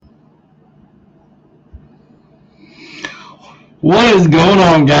What is going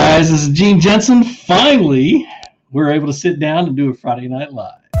on, guys? This is Gene Jensen. Finally, we're able to sit down and do a Friday Night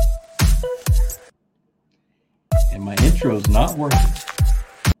Live. And my intro's not working.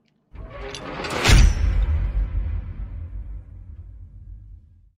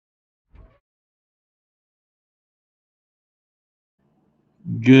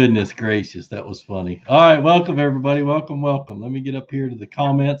 Goodness gracious, that was funny. All right, welcome everybody. Welcome. Let me get up here to the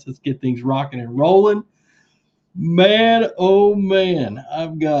comments. Let's get things rocking and rolling. Man, oh man,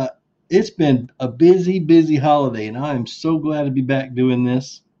 it's been a busy holiday, and I am so glad to be back doing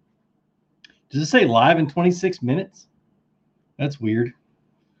this. Does it say live in 26 minutes? That's weird.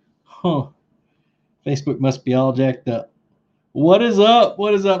 Huh. Facebook must be all jacked up. What is up?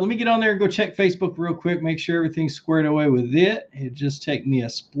 Let me get on there and go check Facebook real quick, make sure everything's squared away with it. It just take me a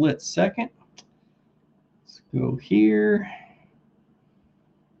split second. Let's go here.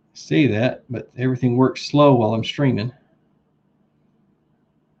 Say that, but everything works slow while I'm streaming.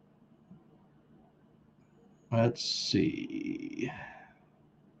 Let's see.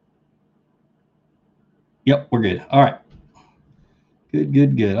 Yep, we're good. All right.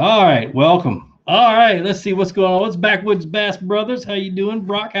 Good. All right, welcome. All right, let's see what's going on. What's Backwoods Bass Brothers? How you doing?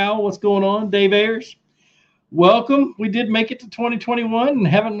 Brock Howell, what's going on? Dave Ayers, welcome. We did make it to 2021 and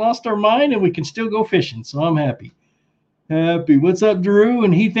haven't lost our mind, and we can still go fishing, so I'm happy. What's up, Drew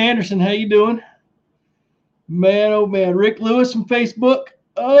and Heath Anderson? How you doing? Man, oh man. Rick Lewis from Facebook.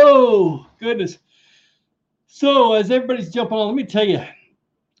 Oh, goodness. So as everybody's jumping on, let me tell you,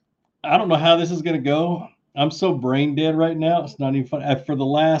 I don't know how this is going to go. I'm so brain dead right now. It's not even fun. For the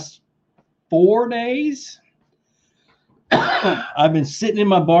last 4 days, I've been sitting in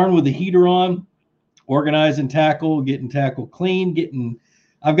my barn with the heater on, organizing tackle, getting tackle clean,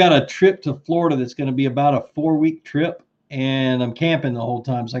 I've got a trip to Florida that's going to be about a 4-week trip, and I'm camping the whole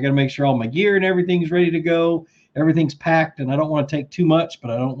time. So I got to make sure all my gear and everything's ready to go. Everything's packed, and I don't want to take too much,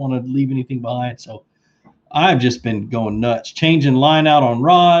 but I don't want to leave anything behind. So I've just been going nuts, changing line out on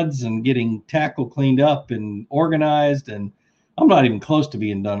rods and getting tackle cleaned up and organized. And I'm not even close to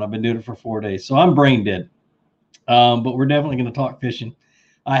being done. I've been doing it for 4 days. So I'm brain dead. But we're definitely going to talk fishing.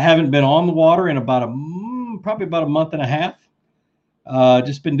 I haven't been on the water in probably about a month and a half.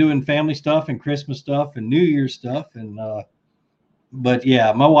 Just been doing family stuff and Christmas stuff and New Year's stuff. But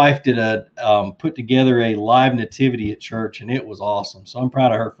yeah, my wife did put together a live nativity at church, and it was awesome. So I'm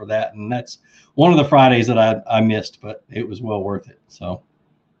proud of her for that. And that's one of the Fridays that I missed, but it was well worth it. So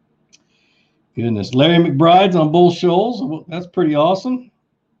goodness. Larry McBride's on Bull Shoals. That's pretty awesome.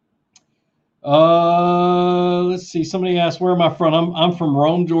 Let's see. Somebody asked, where am I from? I'm from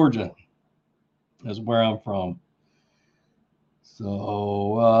Rome, Georgia. That's where I'm from. So,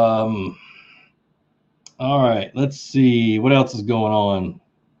 all right, let's see what else is going on.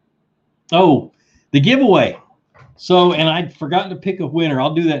 Oh, the giveaway. So, and I'd forgotten to pick a winner.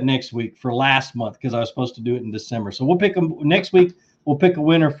 I'll do that next week for last month because I was supposed to do it in December. So we'll pick them next week. We'll pick a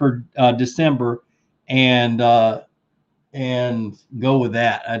winner for December and go with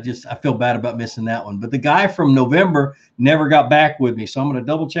that. I feel bad about missing that one. But the guy from November never got back with me. So I'm going to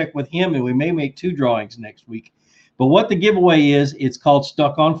double check with him, and we may make 2 drawings next week. But what the giveaway is, it's called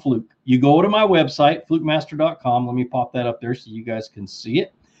Stuck on Fluke. You go to my website, flukemaster.com. Let me pop that up there so you guys can see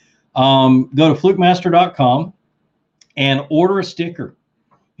it. Go to flukemaster.com and order a sticker.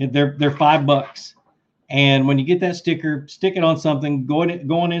 They're $5. And when you get that sticker, stick it on something. Go on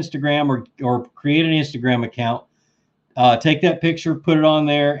Instagram or create an Instagram account. Take that picture, put it on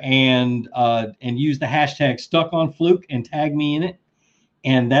there, and use the hashtag StuckOnFluke and tag me in it.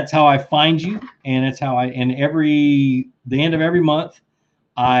 And that's how I find you. And that's how the end of every month,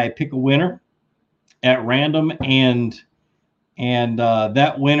 I pick a winner at random, and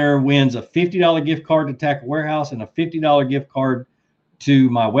that winner wins a $50 gift card to Tackle Warehouse and a $50 gift card to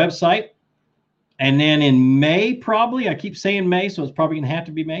my website. And then in May, probably, I keep saying May, so it's probably going to have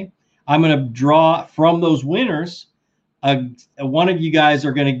to be May, I'm going to draw from those winners. One of you guys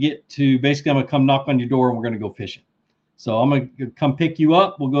are going to get to, basically, I'm going to come knock on your door and we're going to go fishing. So I'm going to come pick you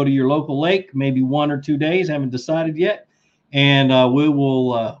up. We'll go to your local lake, maybe 1 or 2 days. I haven't decided yet. And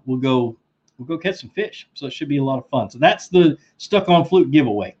we'll go catch some fish. So it should be a lot of fun. So that's the Stuck on Fluke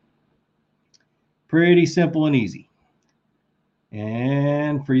giveaway. Pretty simple and easy.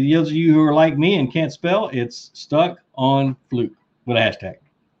 And for those of you who are like me and can't spell, it's Stuck on Fluke with a hashtag.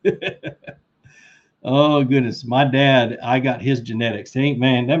 Oh goodness, my dad, I got his genetics. That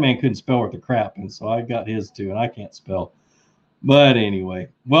man couldn't spell worth a crap, and so I got his too, and I can't spell. But anyway,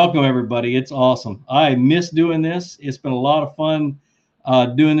 welcome everybody. It's awesome. I miss doing this. It's been a lot of fun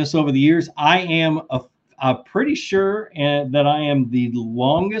doing this over the years. I'm pretty sure that I am the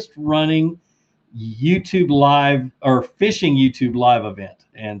longest running YouTube live or fishing YouTube live event.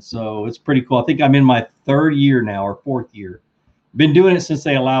 And so it's pretty cool. I think I'm in my 3rd year now or 4th year. Been doing it since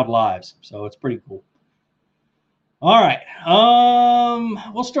they allowed lives. So it's pretty cool. All right.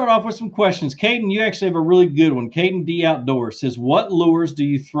 We'll start off with some questions. Caden, you actually have a really good one. Caden D Outdoors says, what lures do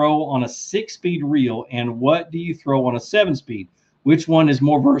you throw on a 6-speed reel and what do you throw on a 7-speed? Which one is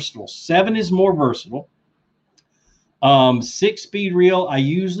more versatile? 7 is more versatile. 6-speed reel, I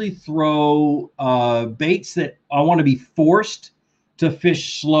usually throw baits that I want to be forced to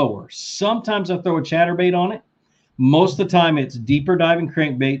fish slower. Sometimes I throw a chatterbait on it. Most of the time, it's deeper diving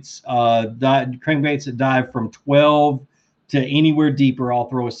crankbaits, crankbaits that dive from 12 to anywhere deeper. I'll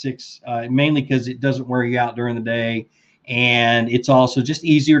throw a 6, mainly because it doesn't wear you out during the day, and it's also just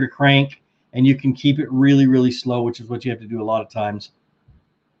easier to crank, and you can keep it really, really slow, which is what you have to do a lot of times.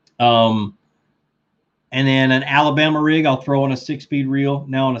 And then an Alabama rig, I'll throw on a 6-speed reel.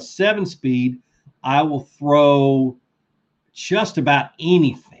 Now on a 7-speed, I will throw just about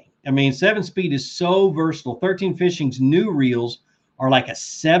anything. I mean, 7-speed is so versatile. 13 Fishing's new reels are like a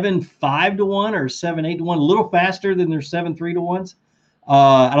 7.5 to 1 or 7.8 to 1, a little faster than their 7.3 to 1s.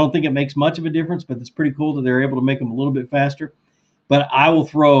 I don't think it makes much of a difference, but it's pretty cool that they're able to make them a little bit faster. But I will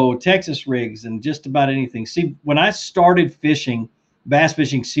throw Texas rigs and just about anything. See, when I started fishing, bass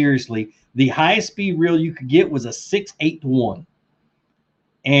fishing seriously, the highest speed reel you could get was a 6.8 to 1.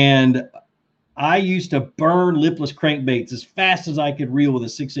 And I used to burn lipless crankbaits as fast as I could reel with a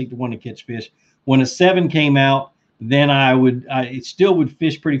 6.8 to 1 to catch fish. When a 7 came out, then I still would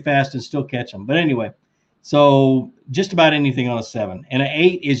fish pretty fast and still catch them. But anyway, so just about anything on a 7. And an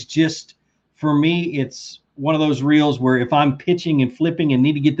 8 is just, for me, it's one of those reels where if I'm pitching and flipping and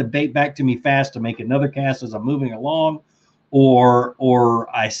need to get the bait back to me fast to make another cast as I'm moving along, or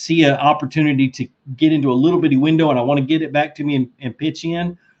I see an opportunity to get into a little bitty window and I want to get it back to me and pitch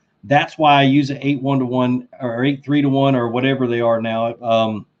in, that's why I use an 8.1 to 1 or 8.3 to 1 or whatever they are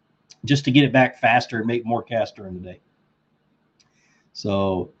now, just to get it back faster and make more casts during the day.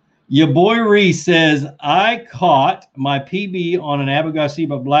 So your boy Reese says, I caught my PB on an Abu Garcia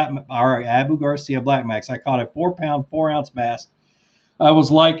Black Max. I caught a 4-pound, 4-ounce bass. I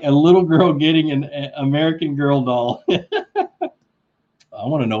was like a little girl getting an American Girl doll. I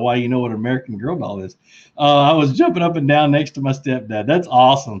want to know why you know what an American Girl doll is. I was jumping up and down next to my stepdad. That's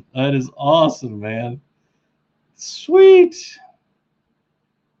awesome. That is awesome, man. Sweet.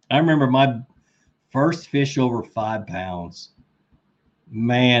 I remember my first fish over 5 pounds.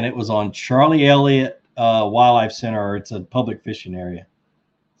 Man, it was on Charlie Elliott Wildlife Center. It's a public fishing area.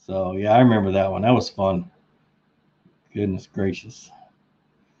 So, yeah, I remember that one. That was fun. Goodness gracious.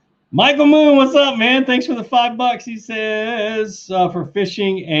 Michael Moon, what's up, man? Thanks for the $5. He says, for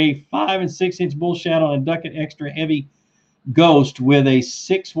fishing a 5 and 6-inch bull shad on a Duckett Extra Heavy Ghost with a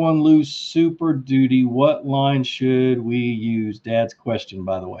 6.1 loose Super Duty, what line should we use? Dad's question,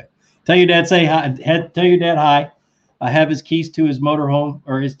 by the way. Tell your dad, say hi. Tell your dad hi. I have his keys to his motorhome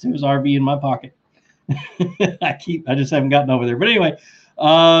or to his RV in my pocket. I just haven't gotten over there. But anyway,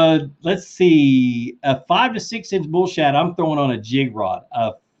 let's see. A 5 to 6-inch bull shad, I'm throwing on a jig rod.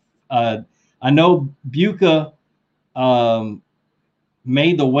 I know Buca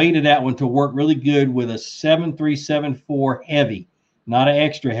made the weight of that one to work really good with a 7.374 heavy, not an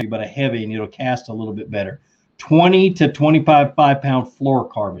extra heavy, but a heavy, and it'll cast a little bit better. 20 to 25 5-pound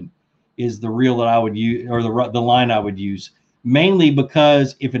fluorocarbon is the reel that I would use, or the line I would use, mainly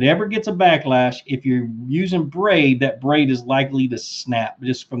because if it ever gets a backlash, if you're using braid, that braid is likely to snap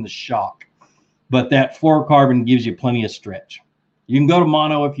just from the shock. But that fluorocarbon gives you plenty of stretch. You can go to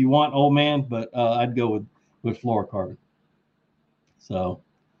mono if you want, old man, but I'd go with fluorocarbon. So,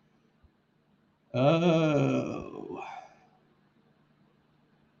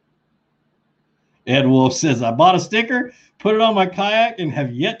 Ed Wolf says, I bought a sticker, put it on my kayak, and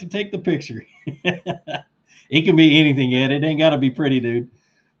have yet to take the picture. It can be anything, Ed. It ain't got to be pretty, dude.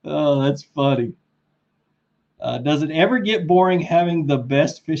 Oh, that's funny. Does it ever get boring having the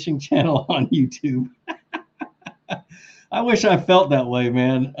best fishing channel on YouTube? I wish I felt that way,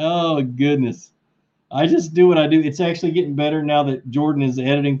 man. Oh, goodness. I just do what I do. It's actually getting better now that Jordan is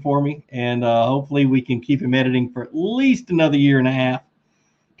editing for me, and hopefully we can keep him editing for at least another year and a half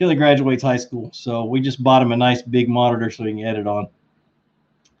till he graduates high school. So we just bought him a nice big monitor so he can edit on.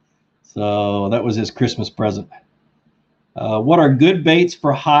 So that was his Christmas present. What are good baits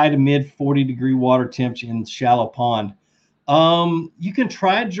for high to mid 40-degree water temps in shallow pond? You can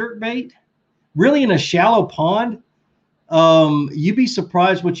try a jerk bait. Really, in a shallow pond, you'd be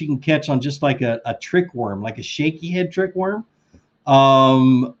surprised what you can catch on just like a trick worm, like a shaky head trick worm.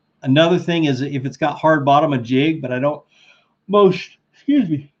 Another thing is if it's got hard bottom, a jig, but excuse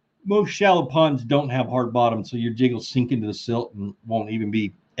me, most shallow ponds don't have hard bottom, so your jig will sink into the silt and won't even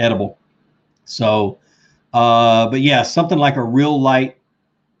be edible. So, but yeah, something like a real light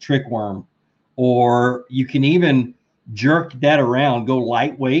trick worm, or you can even jerk that around, go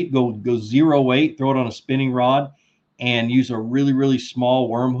lightweight, go 0 weight, throw it on a spinning rod, and use a really, really small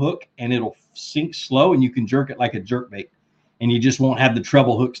worm hook, and it'll sink slow, and you can jerk it like a jerk bait, and you just won't have the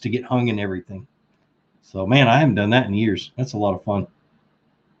treble hooks to get hung and everything. So, man, I haven't done that in years. That's a lot of fun.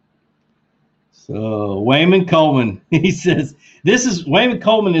 So, Wayman Coleman, he says, Wayman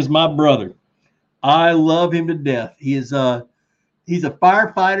Coleman is my brother. I love him to death. He's a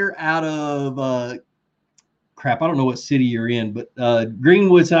firefighter out of crap. I don't know what city you're in, but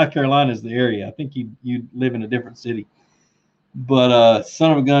Greenwood, South Carolina is the area. I think you live in a different city. But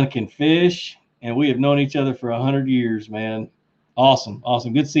son of a gun can fish, and we have known each other for 100 years, man. Awesome.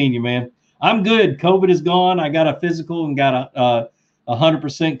 Good seeing you, man. I'm good. COVID is gone. I got a physical and got a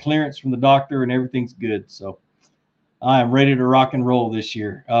 100% clearance from the doctor, and everything's good. So I am ready to rock and roll this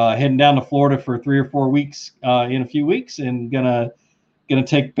year. Heading down to Florida for 3 or 4 weeks in a few weeks, and gonna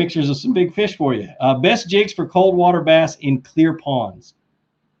take pictures of some big fish for you. Best jigs for cold water bass in clear ponds.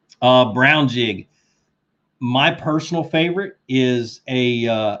 Brown jig. My personal favorite is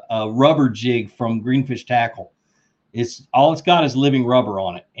a rubber jig from Greenfish Tackle. It's all it's got is living rubber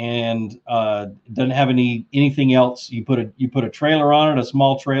on it, and doesn't have anything else. You put a trailer on it, a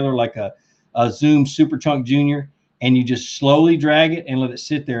small trailer like a Zoom Super Chunk Junior, and you just slowly drag it and let it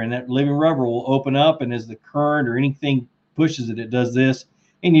sit there, and that living rubber will open up, and as the current or anything pushes it, it does this,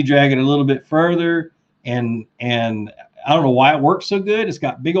 and you drag it a little bit further, and I don't know why it works so good. It's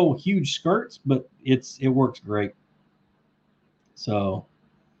got big old huge skirts, but it works great. So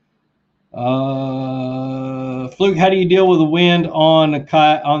Fluke, how do you deal with the wind on a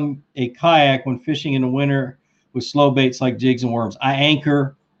kayak when fishing in the winter with slow baits like jigs and worms? I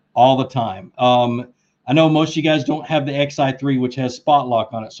anchor all the time. I know most of you guys don't have the XI3, which has spot lock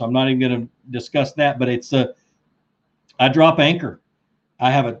on it, so I'm not even going to discuss that, but I drop anchor.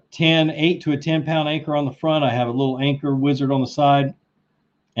 I have a 8 to a 10 pound anchor on the front. I have a little anchor wizard on the side,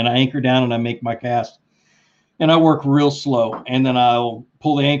 and I anchor down and I make my cast, and I work real slow, and then I'll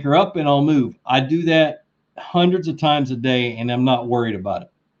pull the anchor up and I'll move. I do that hundreds of times a day, and I'm not worried about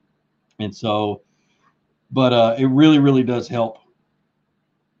it. And so, but it really, really does help.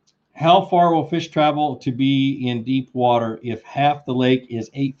 How far will fish travel to be in deep water if half the lake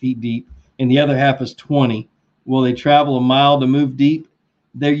is 8 feet deep and the other half is 20? Will they travel a mile to move deep?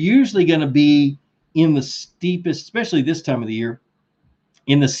 They're usually going to be in the steepest, especially this time of the year,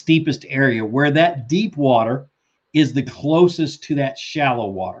 in the steepest area where that deep water is the closest to that shallow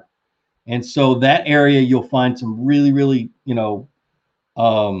water. And so that area, you'll find some really, really,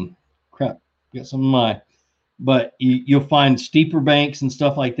 crap, got some of my, but you'll find steeper banks and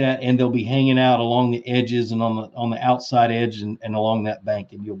stuff like that, and they'll be hanging out along the edges and on the outside edge and along that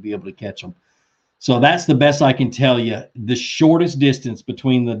bank, and you'll be able to catch them. So that's the best I can tell you, the shortest distance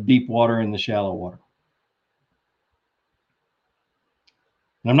between the deep water and the shallow water.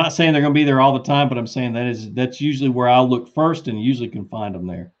 And I'm not saying they're going to be there all the time, but I'm saying that's usually where I'll look first, and usually can find them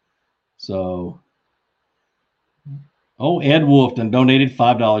there. So, Ed Wolfton donated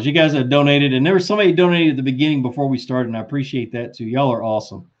 $5. You guys have donated, and there was somebody donated at the beginning before we started, and I appreciate that too. Y'all are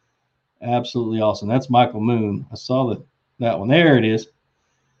awesome. Absolutely awesome. That's Michael Moon. I saw that one. There it is.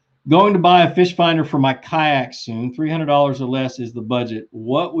 Going to buy a fish finder for my kayak soon. $300 or less is the budget.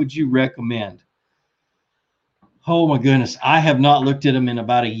 What would you recommend? Oh my goodness. I have not looked at them in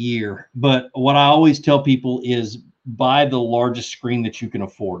about a year, but what I always tell people is buy the largest screen that you can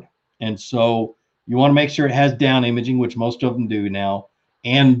afford. And so you want to make sure it has down imaging, which most of them do now,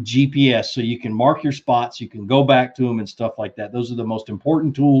 and GPS, so you can mark your spots, you can go back to them and stuff like that. Those are the most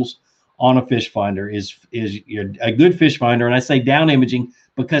important tools on a fish finder is a good fish finder. And I say down imaging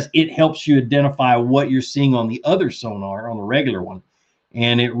because it helps you identify what you're seeing on the other sonar, on the regular one.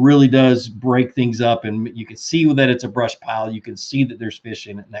 And it really does break things up, and you can see that it's a brush pile. You can see that there's fish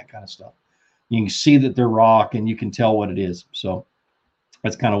in it and that kind of stuff. You can see that they're rock, and you can tell what it is. So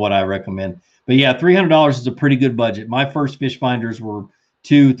that's kind of what I recommend. But yeah, $300 is a pretty good budget. My first fish finders were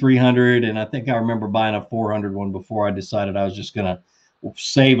 $200-300, and I think I remember buying a $400 one before I decided I was just gonna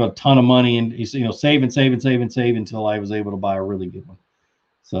save a ton of money and save until I was able to buy a really good one.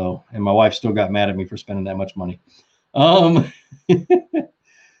 So, and my wife still got mad at me for spending that much money.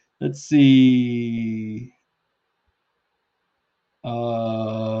 Let's see.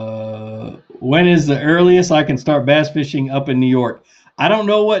 When is the earliest I can start bass fishing up in New York? I don't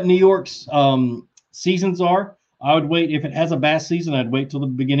know what New York's seasons are. I would wait. If it has a bass season, I'd wait till the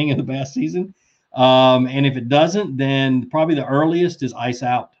beginning of the bass season. And if it doesn't, then probably the earliest is ice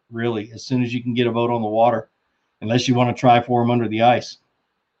out. really, as soon as you can get a boat on the water, unless you want to try for them under the ice.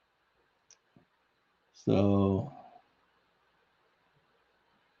 So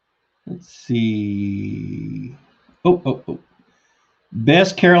let's see. Oh.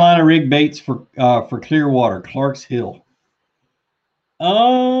 Best Carolina rig baits for Clearwater, Clark's Hill.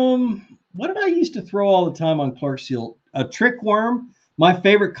 What did I used to throw all the time on Clark's Hill? A trick worm. My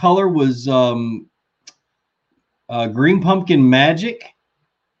favorite color was green pumpkin magic,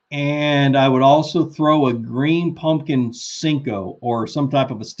 and I would also throw a green pumpkin Cinco or some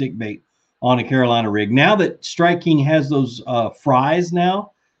type of a stick bait on a Carolina rig. Now that Strike King has those fries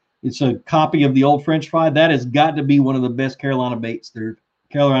now, it's a copy of the old French fry. That has got to be one of the best Carolina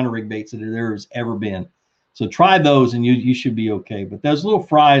rig baits that there has ever been. So try those and you should be okay. But those little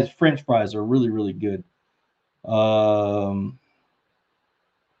fries, French fries, are really, really good.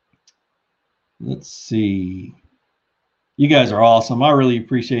 Let's see. You guys are awesome. I really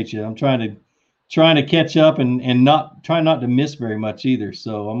appreciate you. I'm trying to catch up and not to miss very much either.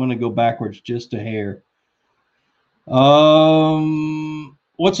 So I'm going to go backwards just a hair.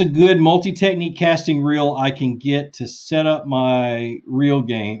 What's a good multi-technique casting reel I can get to set up my reel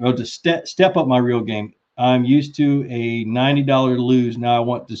game, or to step up my reel game? I'm used to a $90 lose. Now I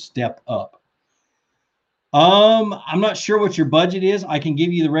want to step up. I'm not sure what your budget is. I can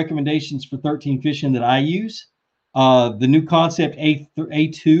give you the recommendations for 13 Fishing that I use. The new Concept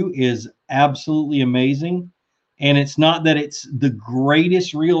A2 is absolutely amazing. And it's not that it's the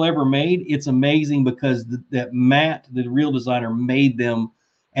greatest reel ever made. It's amazing because that Matt, the reel designer, made them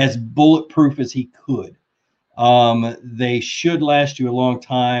as bulletproof as he could. They should last you a long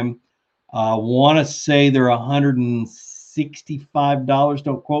time. I want to say they're $165.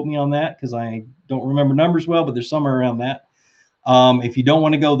 Don't quote me on that because I don't remember numbers well, but they're somewhere around that. If you don't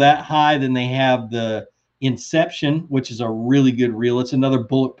want to go that high, then they have the Inception, which is a really good reel. It's another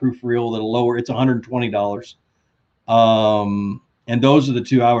bulletproof reel that'll lower. It's $120. And those are the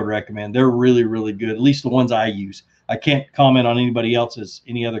two I would recommend. They're really, really good. At least the ones I use. I can't comment on anybody else's,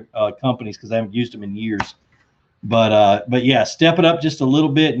 any other companies, because I haven't used them in years. But yeah, step it up just a little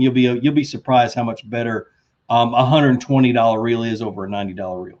bit, and you'll be surprised how much better a $120 reel is over a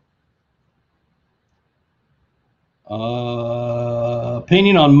 $90 reel.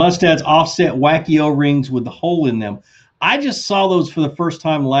 Opinion on Mustad's offset wacky O-rings with the hole in them. I just saw those for the first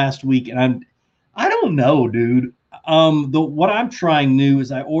time last week, and I don't know, dude. What I'm trying new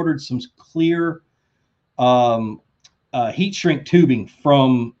is I ordered some clear heat shrink tubing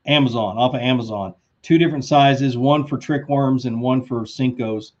from Amazon, off of Amazon. 2 different sizes, one for trick worms and one for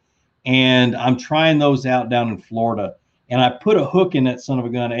Cincos. And I'm trying those out down in Florida. And I put a hook in that son of a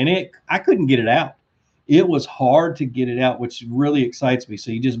gun, and I couldn't get it out. It was hard to get it out, which really excites me.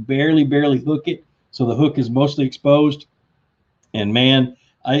 So you just barely hook it, so the hook is mostly exposed. And man,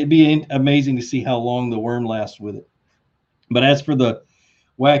 it'd be amazing to see how long the worm lasts with it. But as for the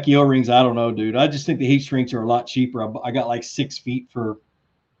wacky O-rings, I don't know, dude. I just think the heat shrinks are a lot cheaper. I got like 6 feet for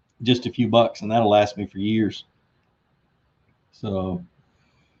just a few bucks, and that'll last me for years. So,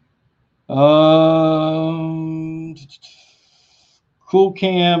 Cool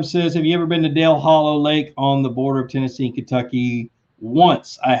Cam says, have you ever been to Dale Hollow Lake on the border of Tennessee and Kentucky?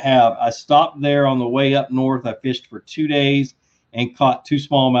 Once I have. I stopped there on the way up north. I fished for 2 days and caught 2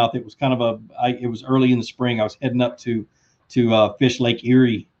 smallmouth. It was kind of it was early in the spring. I was heading up to fish Lake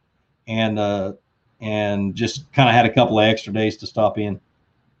Erie, and just kind of had a couple of extra days to stop in.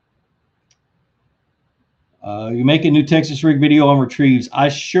 You make a new Texas rig video on retrieves. I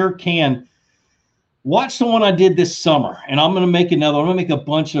sure can. Watch the one I did this summer, and I'm going to make another. I'm going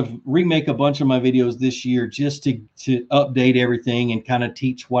to remake a bunch of my videos this year just to update everything and kind of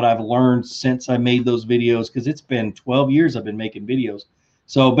teach what I've learned since I made those videos, because it's been 12 years I've been making videos.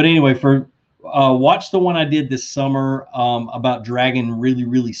 So, but anyway, watch the one I did this summer about dragging really,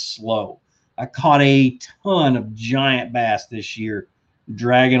 really slow. I caught a ton of giant bass this year,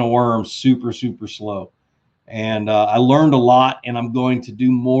 dragging a worm super, super slow. And I learned a lot, and I'm going to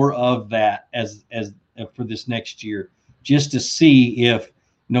do more of that as for this next year, just to see if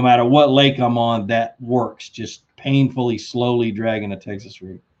no matter what lake I'm on, that works. Just painfully slowly dragging a Texas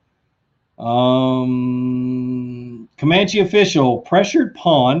rig. Comanche Official, pressured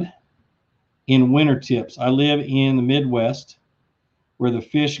pond in winter tips. I live in the Midwest where the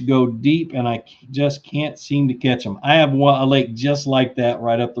fish go deep, and I just can't seem to catch them. I have a lake just like that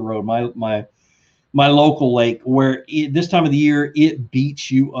right up the road. My local lake, where this time of the year, it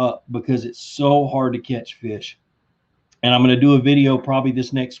beats you up because it's so hard to catch fish. And I'm going to do a video probably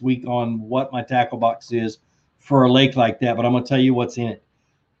this next week on what my tackle box is for a lake like that. But I'm going to tell you what's in it.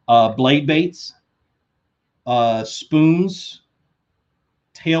 Blade baits, spoons,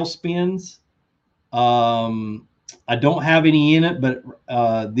 tailspins. I don't have any in it, but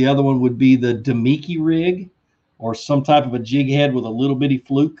the other one would be the Damiki rig, or some type of a jig head with a little bitty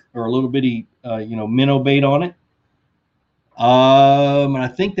fluke or a little bitty, minnow bait on it. And I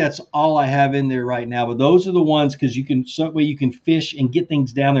think that's all I have in there right now. But those are the ones, because that way you can fish and get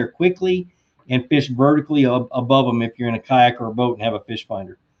things down there quickly and fish vertically above them if you're in a kayak or a boat and have a fish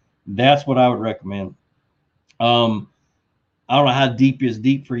finder. That's what I would recommend. I don't know how deep is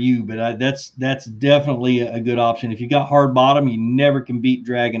deep for you, but that's definitely a good option. If you got hard bottom, you never can beat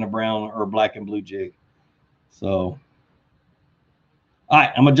dragging a brown or black and blue jig. So, all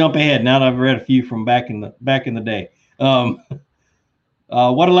right, I'm gonna jump ahead now that I've read a few from back in the day.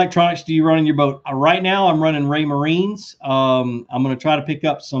 What electronics do you run in your boat? Right now, I'm running Raymarines. I'm gonna try to pick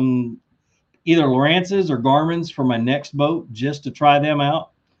up some either Lowrances or Garmin's for my next boat just to try them out.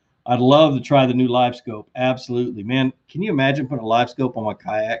 I'd love to try the new live scope. Absolutely, man. Can you imagine putting a live scope on my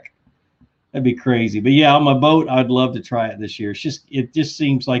kayak? That'd be crazy. But yeah, on my boat, I'd love to try it this year. It just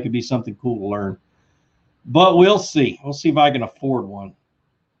seems like it'd be something cool to learn. But we'll see. We'll see if I can afford one.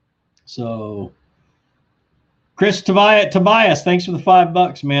 So, Chris Tobias, thanks for the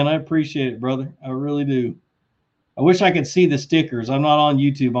 $5, man. I appreciate it, brother. I really do. I wish I could see the stickers. I'm not on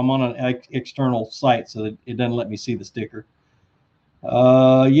YouTube. I'm on an external site, so it doesn't let me see the sticker.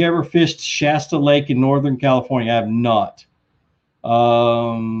 You ever fished Shasta Lake in Northern California? I have not.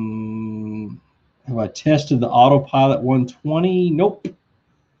 Have I tested the Autopilot 120? Nope.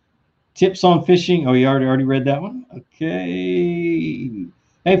 Tips on fishing. Oh, you already read that one? Okay.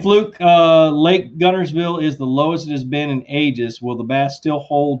 Hey, Fluke, Lake Gunnersville is the lowest it has been in ages. Will the bass still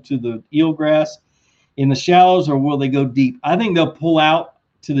hold to the eelgrass in the shallows, or will they go deep? I think they'll pull out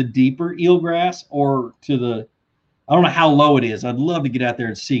to the deeper eelgrass or to the, I don't know how low it is. I'd love to get out there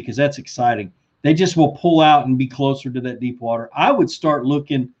and see, because that's exciting. They just will pull out and be closer to that deep water. I would start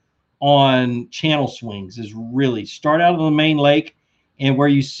looking on channel swings. Is really start out of the main lake, and where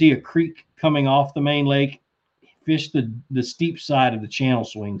you see a creek coming off the main lake, fish the steep side of the channel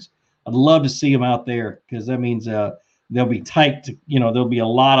swings. I'd love to see them out there, because that means they'll be tight to, there'll be a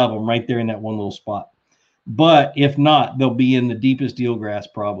lot of them right there in that one little spot. But if not, they'll be in the deepest eelgrass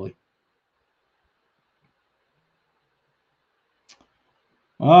probably.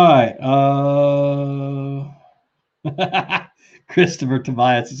 All right. Christopher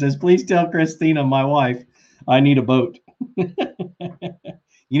Tobias, he says, please tell Christina, my wife, I need a boat.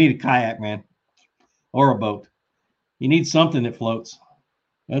 You need a kayak, man, or a boat. You need something that floats.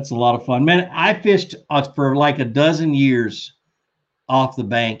 That's a lot of fun, man. I fished for like a dozen years off the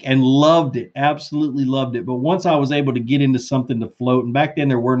bank and loved it. Absolutely loved it. But once I was able to get into something to float, and back then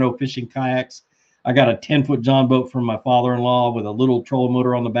there were no fishing kayaks. I got a 10-foot John boat from my father-in-law with a little trolling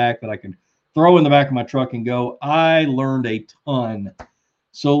motor on the back that I could throw in the back of my truck and go. I learned a ton.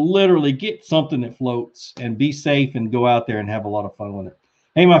 So literally get something that floats and be safe and go out there and have a lot of fun with it.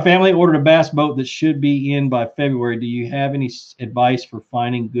 Hey, my family ordered a bass boat that should be in by February. Do you have any advice for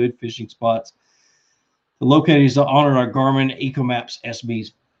finding good fishing spots? The locator is on our Garmin EcoMaps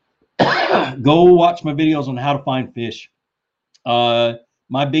SBs. Go watch my videos on how to find fish.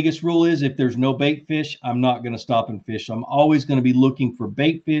 My biggest rule is if there's no bait fish, I'm not going to stop and fish. I'm always going to be looking for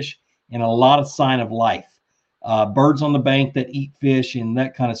bait fish and a lot of sign of life. Birds on the bank that eat fish and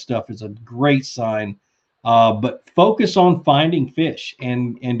that kind of stuff is a great sign. But focus on finding fish,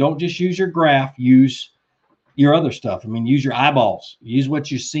 and don't just use your graph, use your other stuff. I mean, use your eyeballs, use what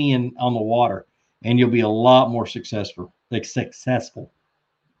you're seeing on the water, and you'll be a lot more successful. Do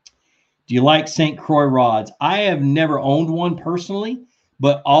you like St. Croix rods? I have never owned one personally,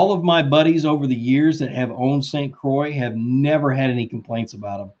 but all of my buddies over the years that have owned St. Croix have never had any complaints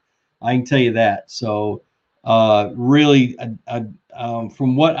about them. I can tell you that. So really,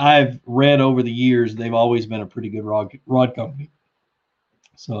 from what I've read over the years, they've always been a pretty good rod company.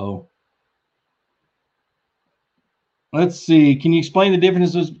 So let's see. Can you explain the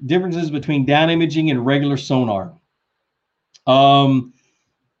differences between down imaging and regular sonar? To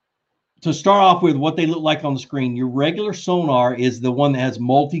start off with, what they look like on the screen, your regular sonar is the one that has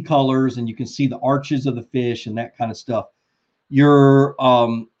multicolors and you can see the arches of the fish and that kind of stuff. Your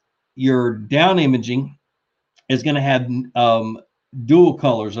down imaging is going to have dual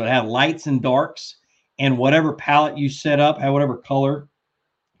colors. It'll have lights and darks, and whatever palette you set up, whatever color,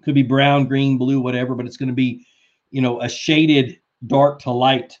 could be brown, green, blue, whatever, but it's going to be, a shaded dark to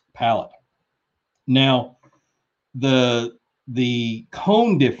light palette. Now, the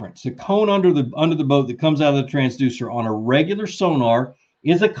cone difference, the cone under the boat that comes out of the transducer on a regular sonar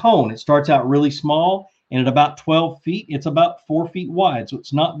is a cone. It starts out really small, and at about 12 feet, it's about 4 feet wide, so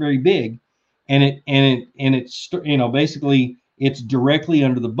it's not very big. And it's basically It's directly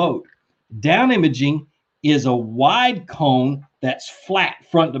under the boat. Down imaging is a wide cone that's flat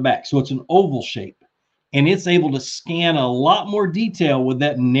front to back. So it's an oval shape. And it's able to scan a lot more detail with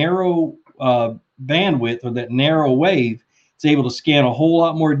that narrow bandwidth or that narrow wave. It's able to scan a whole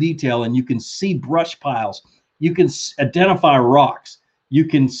lot more detail, and you can see brush piles. You can identify rocks. You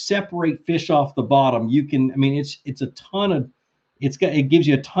can separate fish off the bottom. You can, I mean, it's a ton of, it gives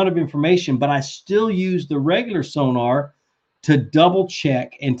you a ton of information, but I still use the regular sonar to double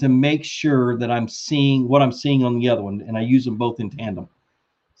check and to make sure that I'm seeing what I'm seeing on the other one. And I use them both in tandem.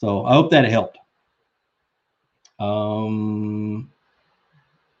 So I hope that helped.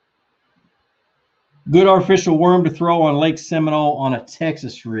 Good artificial worm to throw on Lake Seminole on a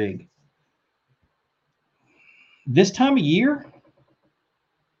Texas rig. This time of year?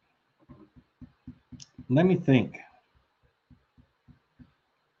 Let me think.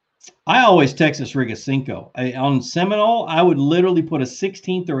 I always Texas rig a Senko. On Seminole, I would literally put a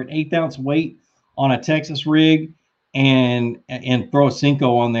 16th or an 1/8 ounce weight on a Texas rig and throw a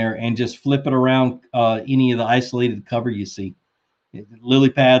Senko on there and just flip it around any of the isolated cover you see. Lily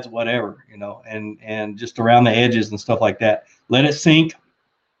pads, whatever, you know, and just around the edges and stuff like that. Let it sink.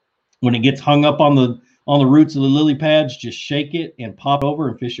 When it gets hung up on the roots of the lily pads, just shake it and pop over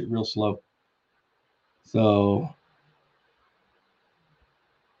and fish it real slow. So,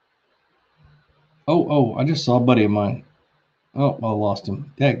 oh, I just saw a buddy of mine. Oh, I lost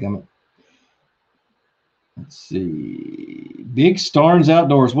him. Dadgummit. Let's see. Big Starnes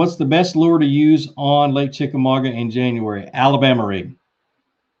Outdoors. What's the best lure to use on Lake Chickamauga in January? Alabama rig.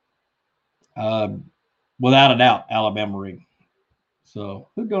 Without a doubt, Alabama rig. So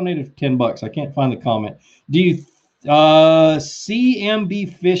who donated $10? I can't find the comment. Do you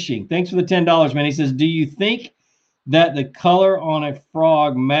CMB Fishing? Thanks for the $10, man. He says, do you think that the color on a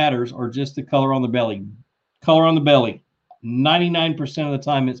frog matters or just the color on the belly? Color on the belly. 99% of the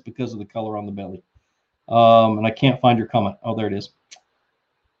time it's because of the color on the belly. And I can't find your comment. Oh, there it is.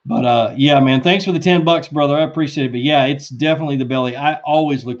 But yeah, man, thanks for the $10, brother. I appreciate it. But yeah, it's definitely the belly. I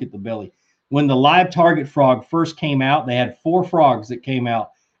always look at the belly. When the live target frog first came out, they had 4 frogs that came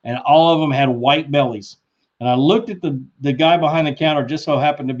out, and all of them had white bellies. And I looked at the guy behind the counter, just so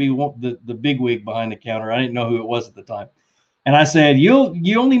happened to be the bigwig behind the counter. I didn't know who it was at the time. And I said,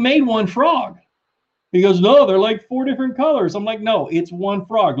 you only made 1 frog. He goes, no, they're like 4 different colors. I'm like, no, it's 1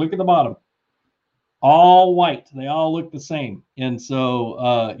 frog. Look at the bottom. All white. They all look the same. And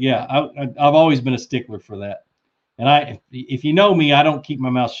so, yeah, I've always been a stickler for that. And if you know me, I don't keep my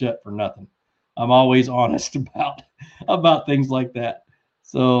mouth shut for nothing. I'm always honest about things like that.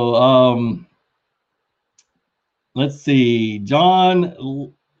 So, let's see.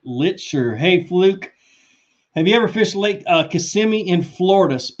 John Litcher. Hey, Fluke. Have you ever fished Lake Kissimmee in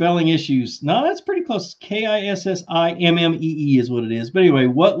Florida? Spelling issues. No, that's pretty close. Kissimmee is what it is. But anyway,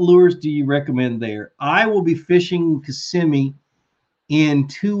 what lures do you recommend there? I will be fishing Kissimmee in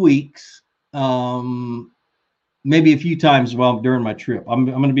 2 weeks, maybe a few times during my trip. I'm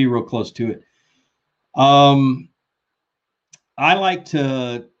going to be real close to it. I like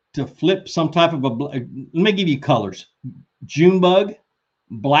to flip some type of let me give you colors. June bug.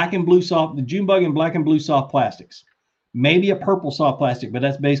 Black and blue soft, the June bug and black and blue soft plastics, maybe a purple soft plastic, but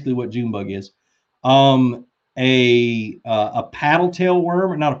that's basically what June bug is. A paddle tail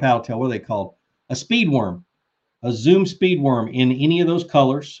worm, or not a paddle tail, what are they called? A speed worm, a Zoom speed worm in any of those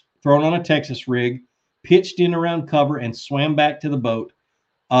colors, thrown on a Texas rig, pitched in around cover and swam back to the boat.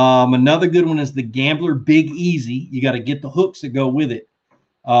 Another good one is the Gambler Big Easy. You got to get the hooks that go with it.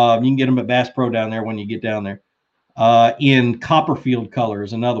 You can get them at Bass Pro down there when you get down there. In Copperfield color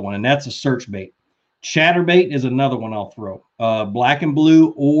is another one, and that's a search bait. Chatterbait is another one I'll throw. Black and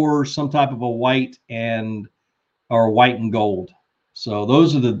blue or some type of a white or white and gold. So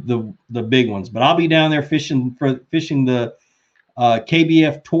those are the big ones. But I'll be down there fishing the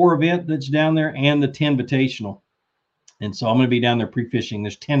KBF Tour event that's down there and the 10 Invitational. And so I'm going to be down there pre-fishing.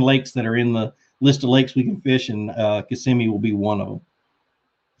 There's 10 lakes that are in the list of lakes we can fish, and Kissimmee will be one of them.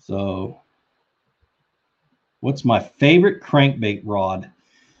 So what's my favorite crankbait rod?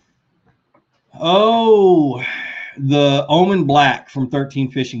 Oh, the Omen Black from 13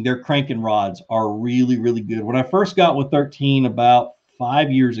 Fishing. Their cranking rods are really, really good. When I first got with 13 about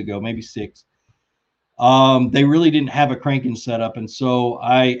 5 years ago, maybe 6, they really didn't have a cranking setup. And so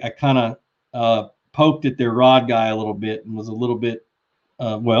I kind of poked at their rod guy a little bit and was a little bit,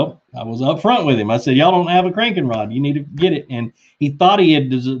 well, I was up front with him. I said, y'all don't have a cranking rod. You need to get it. And he thought he had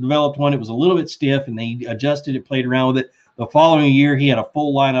developed one. It was a little bit stiff, and he adjusted it, played around with it. The following year, he had a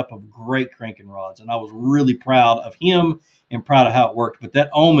full lineup of great cranking rods, and I was really proud of him and proud of how it worked. But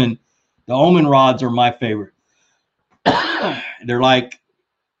that Omen, the Omen rods are my favorite. They're like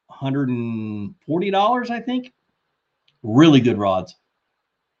 $140, I think. Really good rods.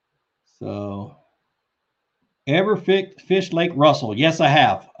 So, ever fished Lake Russell? Yes, I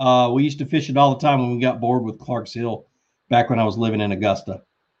have. We used to fish it all the time when we got bored with Clark's Hill back when I was living in Augusta.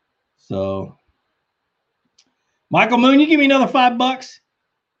 So, Michael Moon, you give me another $5?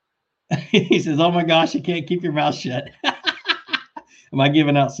 He says, "Oh my gosh, you can't keep your mouth shut." Am I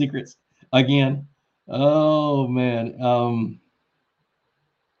giving out secrets again? Oh man.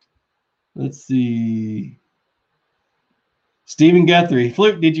 Let's see. Stephen Guthrie,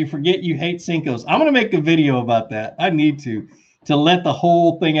 Fluke, did you forget you hate Senkos? I'm gonna make a video about that. I need to let the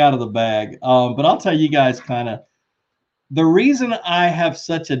whole thing out of the bag. But I'll tell you guys kind of the reason I have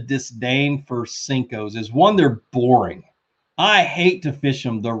such a disdain for Senkos is one, they're boring. I hate to fish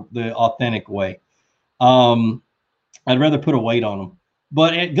them the authentic way. I'd rather put a weight on them.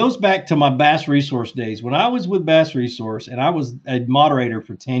 But it goes back to my Bass Resource days. When I was with Bass Resource and I was a moderator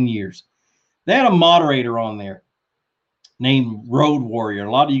for 10 years, they had a moderator on there named Road Warrior.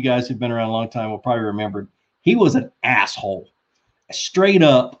 A lot of you guys who've been around a long time will probably remember. He was an asshole. Straight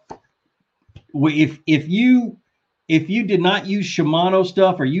up. If you did not use Shimano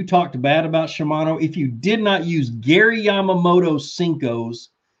stuff or you talked bad about Shimano, if you did not use Gary Yamamoto Senkos,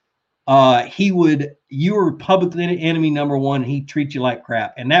 you were public enemy number one. He'd treat you like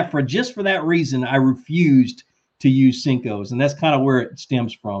crap. And just for that reason, I refused to use Senkos. And that's kind of where it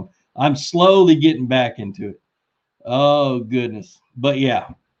stems from. I'm slowly getting back into it. Oh goodness. But yeah,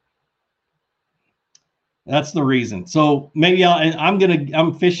 that's the reason. So maybe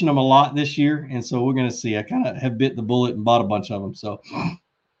I'm fishing them a lot this year. And so we're going to see. I kind of have bit the bullet and bought a bunch of them. So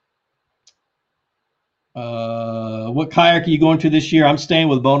what kayak are you going to this year? I'm staying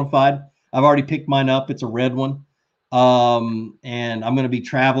with Bonafide. I've already picked mine up. It's a red one. And I'm going to be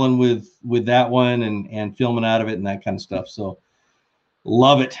traveling with that one and filming out of it and that kind of stuff. So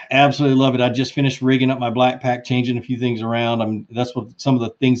love it. Absolutely love it. I just finished rigging up my black pack, changing a few things around. That's what some of the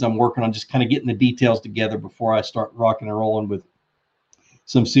things I'm working on, just kind of getting the details together before I start rocking and rolling with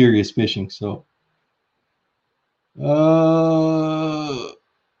some serious fishing. So, oh,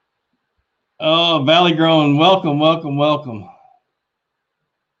 Valley Grown, welcome.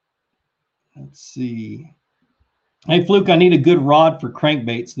 Let's see. Hey, Fluke, I need a good rod for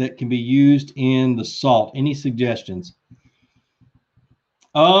crankbaits that can be used in the salt. Any suggestions?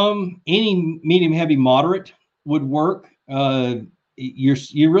 Any medium, heavy, moderate would work.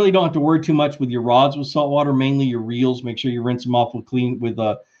 You really don't have to worry too much with your rods with salt water. Mainly your reels. Make sure you rinse them off with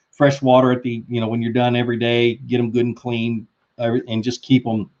fresh water at the when you're done every day. Get them good and clean, and just keep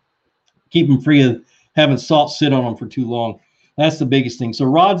them free of having salt sit on them for too long. That's the biggest thing. So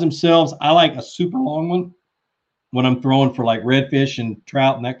rods themselves, I like a super long one when I'm throwing for like redfish and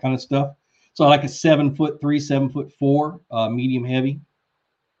trout and that kind of stuff. So I like a 7'3", 7'4", medium heavy.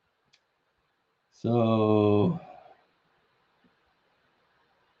 So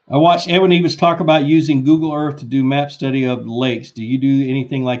I watched Edwin Evans talk about using Google Earth to do map study of lakes. Do you do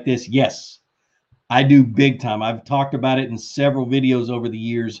anything like this? Yes, I do big time. I've talked about it in several videos over the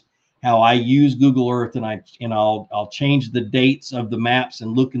years, how I use Google Earth and I'll change the dates of the maps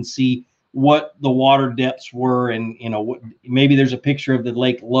and look and see what the water depths were. And, maybe there's a picture of the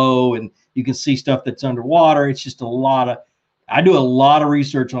lake low and you can see stuff that's underwater. It's just I do a lot of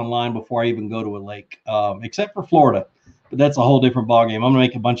research online before I even go to a lake, except for Florida, but that's a whole different ballgame. I'm gonna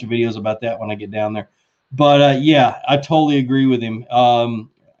make a bunch of videos about that when I get down there. But yeah, I totally agree with him.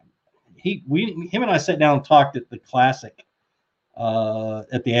 Him and I sat down and talked at the Classic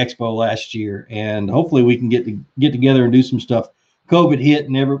at the Expo last year, and hopefully we can get together and do some stuff. COVID hit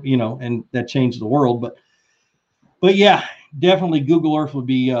and and that changed the world, but yeah, definitely Google Earth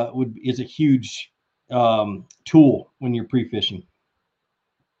is a huge tool when you're pre-fishing.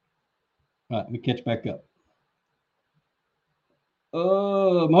 All right, let me catch back up.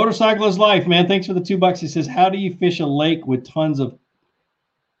 Motorcyclist Life, man, thanks for the $2. He says, how do you fish a lake with tons of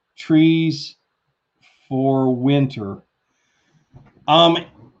trees for winter?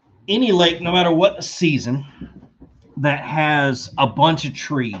 Any lake, no matter what the season, that has a bunch of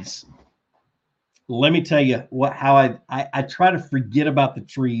trees. Let me tell you how I try to forget about the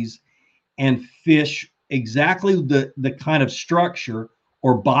trees and fish exactly the kind of structure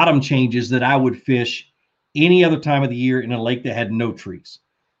or bottom changes that I would fish any other time of the year in a lake that had no trees.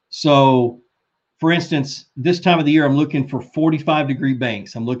 So, for instance, this time of the year, I'm looking for 45-degree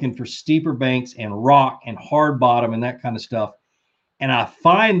banks. I'm looking for steeper banks and rock and hard bottom and that kind of stuff. And I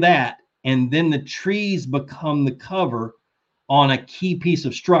find that, and then the trees become the cover on a key piece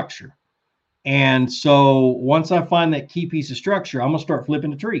of structure. And so once I find that key piece of structure, I'm going to start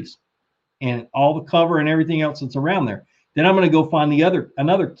flipping the trees. and all the cover and everything else that's around there. Then I'm going to go find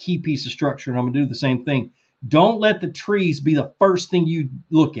another key piece of structure, and I'm going to do the same thing. Don't let the trees be the first thing you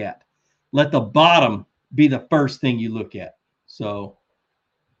look at. Let the bottom be the first thing you look at. So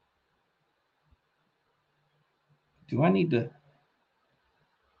do I need to?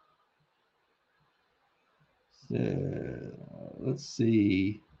 Let's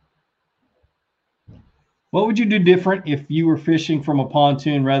see. What would you do different if you were fishing from a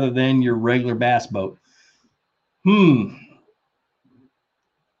pontoon rather than your regular bass boat?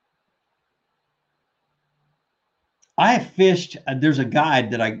 I have fished. There's a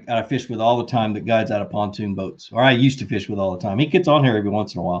guide that I fish with all the time that guides out of pontoon boats, or I used to fish with all the time. He gets on here every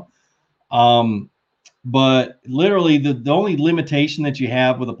once in a while. But literally the only limitation that you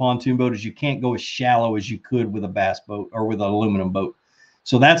have with a pontoon boat is you can't go as shallow as you could with a bass boat or with an aluminum boat.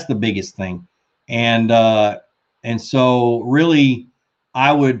 So that's the biggest thing. And so really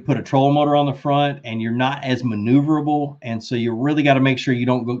I would put a trolling motor on the front, and you're not as maneuverable. And so you really got to make sure you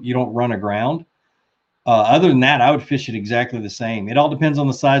don't run aground. Other than that, I would fish it exactly the same. It all depends on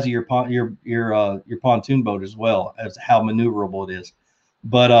the size of your pontoon boat as well as how maneuverable it is.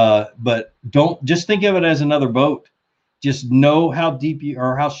 But don't just think of it as another boat. Just know how deep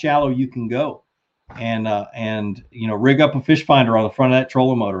or how shallow you can go, and rig up a fish finder on the front of that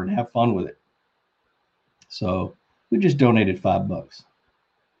trolling motor and have fun with it. So we just donated $5.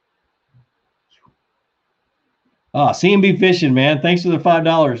 CMB Fishing, man. Thanks for the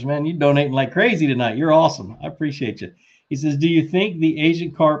 $5, man. You're donating like crazy tonight. You're awesome. I appreciate you. He says, do you think the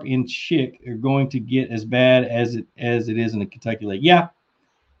Asian carp in Chick are going to get as bad as it is in the Kentucky Lake? Yeah,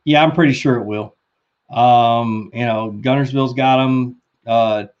 I'm pretty sure it will. Gunnersville's got them.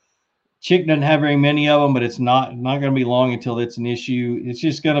 Chick doesn't have very many of them, but it's not going to be long until it's an issue. It's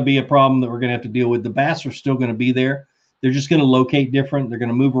just going to be a problem that we're going to have to deal with. The bass are still going to be there. They're just going to locate different. They're going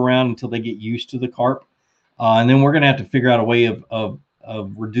to move around until they get used to the carp. And then we're going to have to figure out a way of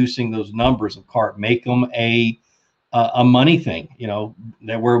reducing those numbers of carp, make them a money thing,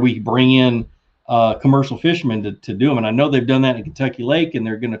 that where we bring in commercial fishermen to do them. And I know they've done that in Kentucky Lake, and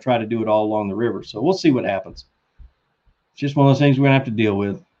they're going to try to do it all along the river. So we'll see what happens. It's just one of those things we're going to have to deal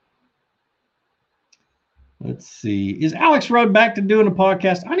with. Let's see. Is Alex Rudd back to doing a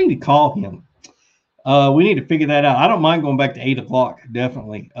podcast? I need to call him. We need to figure that out. I don't mind going back to 8 o'clock.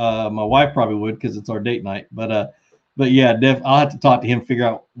 Definitely. My wife probably would, because it's our date night, but yeah, I'll have to talk to him, figure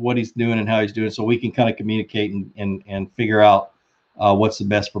out what he's doing and how he's doing, so we can kind of communicate and figure out what's the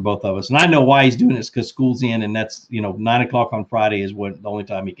best for both of us. And I know why he's doing this, because school's in, and that's, 9 o'clock on Friday is the only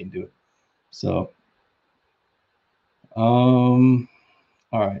time he can do it. So, all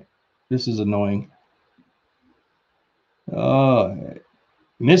right. This is annoying.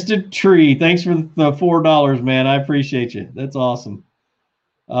 Mr. Tree, thanks for the $4, man. I appreciate you. That's awesome.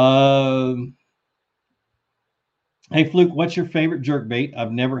 Hey, Fluke, what's your favorite jerkbait?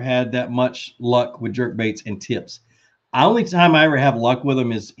 I've never had that much luck with jerkbaits and tips. The only time I ever have luck with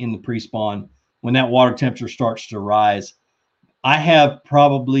them is in the pre-spawn, when that water temperature starts to rise. I have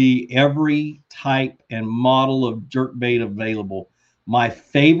probably every type and model of jerkbait available. My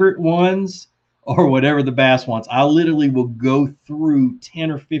favorite ones, or whatever the bass wants, I literally will go through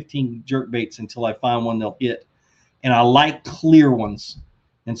 10 or 15 jerkbaits until I find one they'll hit. And I like clear ones.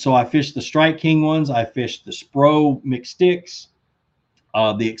 And so I fish the Strike King ones. I fish the Spro mixed sticks,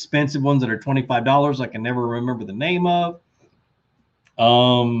 the expensive ones that are $25 I can never remember the name of.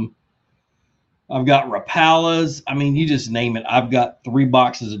 I've got Rapalas. I mean, you just name it. I've got 3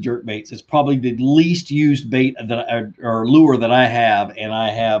 boxes of jerkbaits. It's probably the least used bait or lure that I have, and I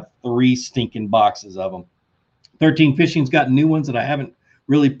have 3 stinking boxes of them. 13 Fishing's got new ones that I haven't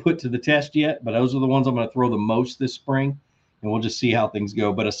really put to the test yet, but those are the ones I'm going to throw the most this spring, and we'll just see how things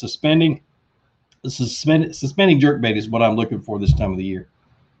go. But a suspending jerkbait is what I'm looking for this time of the year.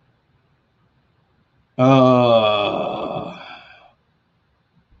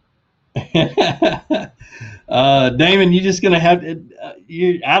 Damon, you're just gonna have to.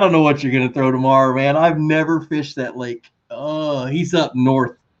 I don't know what you're gonna throw tomorrow, man. I've never fished that lake. Oh, he's up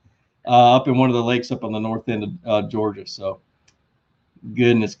north, up in one of the lakes up on the north end of Georgia. So,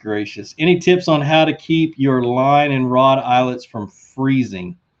 goodness gracious. Any tips on how to keep your line and rod eyelets from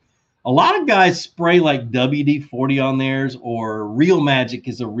freezing? A lot of guys spray like WD-40 on theirs, or Real Magic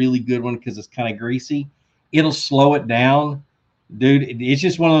is a really good one because it's kind of greasy. It'll slow it down. Dude, it's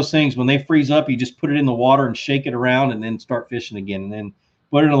just one of those things. When they freeze up, you just put it in the water and shake it around, and then start fishing again. And then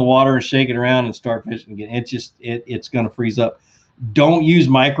put it in the water and shake it around and start fishing again. It's going to freeze up. Don't use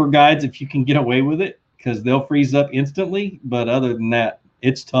micro guides if you can get away with it, because they'll freeze up instantly. But other than that,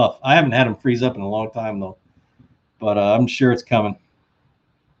 it's tough. I haven't had them freeze up in a long time, though. But I'm sure it's coming.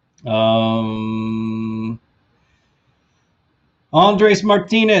 Andres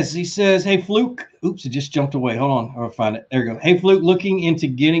Martinez, he says, hey, Fluke. Oops, it just jumped away. Hold on. I'll find it. There we go. Hey, Fluke, looking into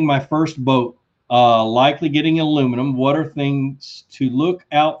getting my first boat, likely getting aluminum. What are things to look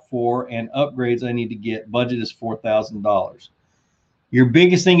out for and upgrades I need to get? Budget is $4,000. Your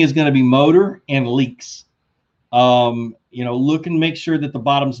biggest thing is going to be motor and leaks. Look and make sure that the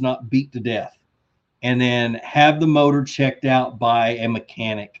bottom's not beat to death. And then have the motor checked out by a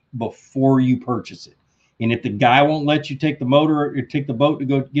mechanic before you purchase it. And if the guy won't let you take the motor or take the boat to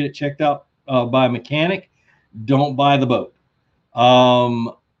go get it checked out by a mechanic, don't buy the boat.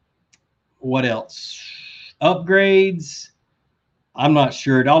 What else? Upgrades. I'm not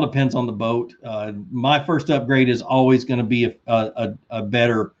sure. It all depends on the boat. My first upgrade is always going to be a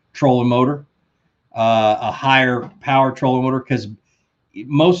better trolling motor, a higher power trolling motor, because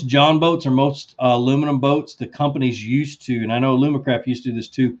most John boats or most aluminum boats, the companies used to, and I know Alumacraft used to do this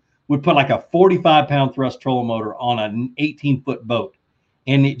too, would put like a 45-pound thrust trolling motor on an 18-foot boat,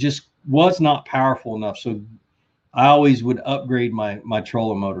 and it just was not powerful enough. So I always would upgrade my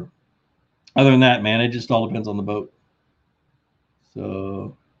trolling motor. Other than that, man, it just all depends on the boat.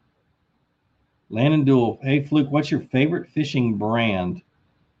 So Landon Duel, hey Fluke, what's your favorite fishing brand?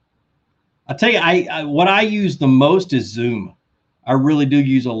 I tell you, what I use the most is Zoom. I really do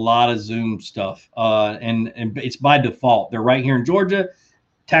use a lot of Zoom stuff, and it's by default. They're right here in Georgia.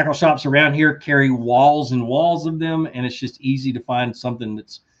 Tackle shops around here carry walls and walls of them, and it's just easy to find something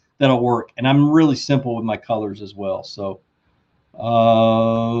that'll work. And I'm really simple with my colors as well. So,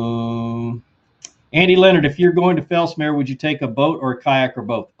 Andy Leonard, if you're going to Fellsmere, would you take a boat or a kayak or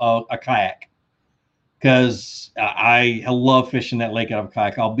both? A kayak, because I love fishing that lake out of a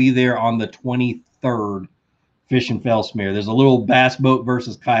kayak. I'll be there on the 23rd fishing Fellsmere. There's a little bass boat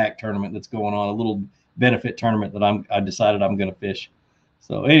versus kayak tournament that's going on, a little benefit tournament that I decided I'm going to fish.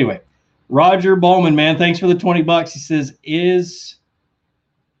 So anyway, Roger Bowman, man, thanks for the $20. He says,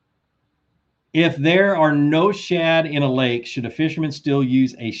 if there are no shad in a lake, should a fisherman still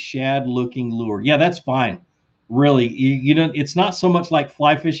use a shad-looking lure? Yeah, that's fine. Really, you don't. It's not so much like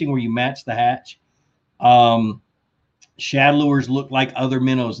fly fishing where you match the hatch. Shad lures look like other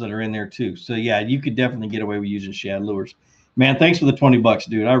minnows that are in there too. So yeah, you could definitely get away with using shad lures. Man, thanks for the $20,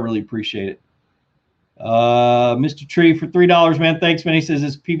 dude. I really appreciate it. Mr. Tree for $3, man. Thanks, man. He says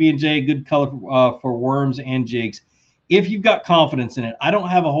it's PB&J, good color for worms and jigs. If you've got confidence in it, I don't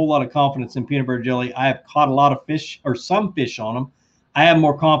have a whole lot of confidence in peanut butter jelly. I have caught a lot of fish or some fish on them. I have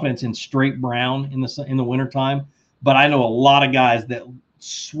more confidence in straight brown in the wintertime, but I know a lot of guys that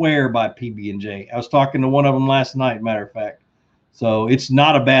swear by PB&J. I was talking to one of them last night, matter of fact. So it's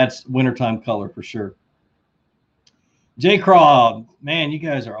not a bad wintertime color for sure. Jay Craw, man, you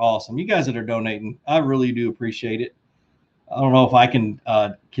guys are awesome. You guys that are donating, I really do appreciate it. I don't know if I can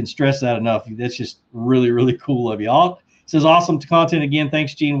stress that enough. That's just really, really cool of you all. It says awesome content again.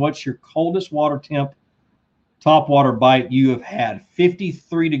 Thanks, Gene. What's your coldest water temp top water bite you have had?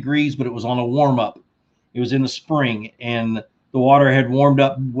 53 degrees, but it was on a warm up. It was in the spring, and the water had warmed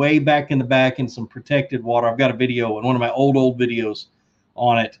up way back in the back in some protected water. I've got a video in one of my old videos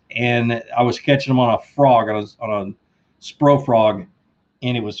on it, and I was catching them on a frog. I was on a Spro frog,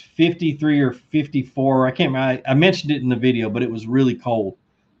 and it was 53 or 54. I can't remember. I mentioned it in the video, but it was really cold.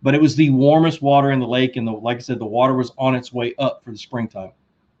 But it was the warmest water in the lake, and like I said, the water was on its way up for the springtime.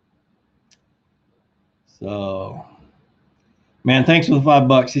 So, man, thanks for the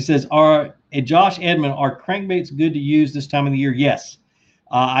 $5. He says, Josh Edmond, are crankbaits good to use this time of the year? Yes.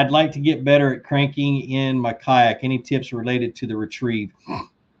 I'd like to get better at cranking in my kayak. Any tips related to the retrieve?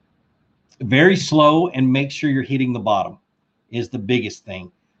 Very slow, and make sure you're hitting the bottom is the biggest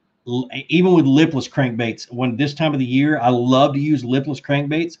thing. Even with lipless crankbaits, when this time of the year, I love to use lipless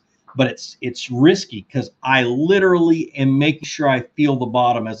crankbaits, but it's risky because I literally am making sure I feel the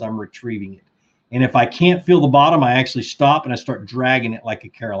bottom as I'm retrieving it. And if I can't feel the bottom, I actually stop and I start dragging it like a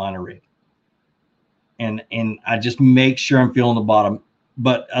Carolina rig. And I just make sure I'm feeling the bottom.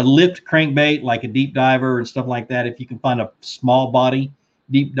 But a lipped crankbait, like a deep diver and stuff like that, if you can find a small body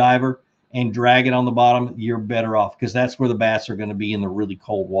deep diver and drag it on the bottom, you're better off, because that's where the bass are going to be in the really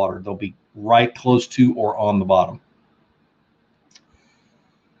cold water. They'll be right close to or on the bottom.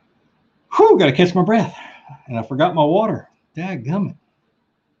 Whew, got to catch my breath. And I forgot my water. Dadgummit.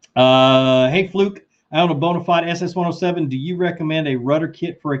 Hey, Fluke, I own a Bonafide SS107. Do you recommend a rudder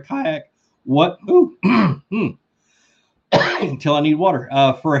kit for a kayak? What? Ooh, until I need water.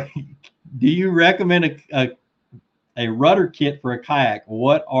 Do you recommend a rudder kit for a kayak?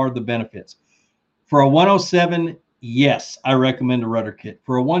 What are the benefits? For a 107, yes, I recommend a rudder kit.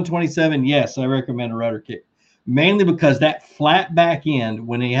 For a 127, yes, I recommend a rudder kit. mainly because that flat back end,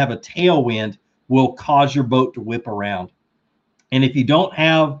 when you have a tailwind, will cause your boat to whip around. And if you don't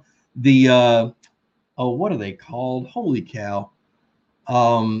have the, what are they called? Holy cow.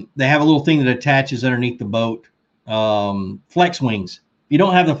 They have a little thing that attaches underneath the boat. Flex wings. If you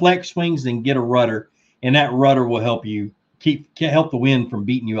don't have the flex wings, then get a rudder, and that rudder will help you help the wind from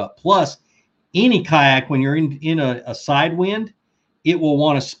beating you up. Plus, any kayak, when you're in a side wind, it will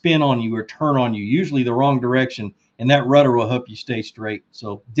want to spin on you or turn on you, usually the wrong direction, and that rudder will help you stay straight.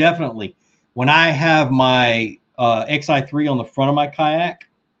 So definitely, when I have my XI3 on the front of my kayak,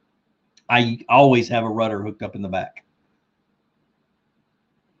 I always have a rudder hooked up in the back.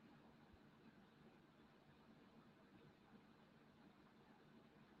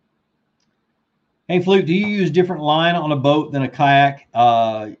 Hey, Fluke, do you use different line on a boat than a kayak?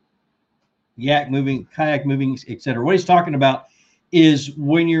 Kayak moving, etc. What he's talking about is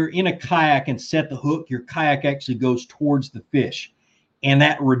when you're in a kayak and set the hook, your kayak actually goes towards the fish, and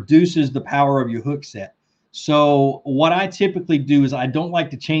that reduces the power of your hook set. So what I typically do is I don't like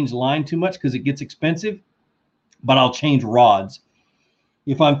to change line too much because it gets expensive, but I'll change rods.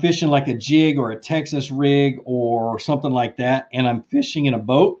 If I'm fishing like a jig or a Texas rig or something like that, and I'm fishing in a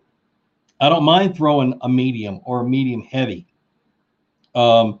boat, I don't mind throwing a medium or a medium heavy.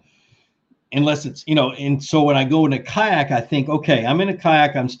 Unless it's, and so when I go in a kayak, I think, okay, I'm in a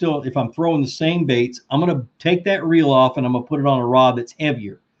kayak. If I'm throwing the same baits, I'm going to take that reel off and I'm going to put it on a rod that's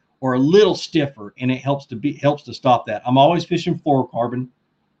heavier or a little stiffer. And it helps to stop that. I'm always fishing fluorocarbon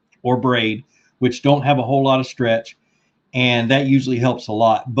or braid, which don't have a whole lot of stretch. And that usually helps a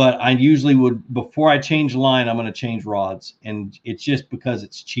lot. But I usually would, before I change line, I'm going to change rods. And it's just because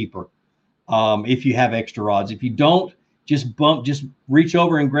it's cheaper. If you have extra rods, if you don't, just reach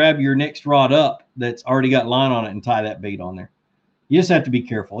over and grab your next rod up that's already got line on it and tie that bait on there. You just have to be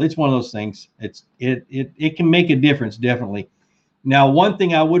careful. It's one of those things. It can make a difference, definitely. Now, one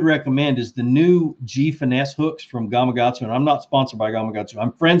thing I would recommend is the new G Finesse hooks from Gamakatsu, and I'm not sponsored by Gamakatsu.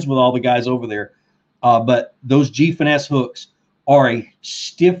 I'm friends with all the guys over there, but those G Finesse hooks are a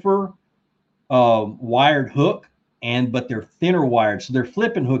stiffer wired hook, but they're thinner wired. So their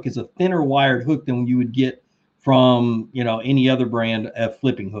flipping hook is a thinner wired hook than you would get from any other brand of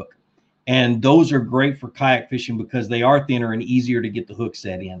flipping hook. And those are great for kayak fishing because they are thinner and easier to get the hook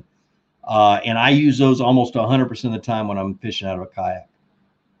set in. And I use those almost 100% of the time when I'm fishing out of a kayak.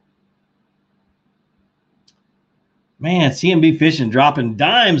 Man, CMB Fishing dropping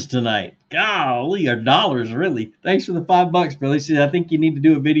dimes tonight. Golly, or dollars, really. Thanks for the $5, Billy. See, I think you need to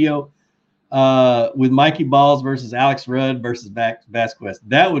do a video with Mikey Balls versus Alex Rudd versus Bass Quest.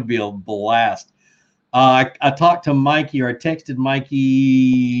 That would be a blast. I talked to Mikey, or I texted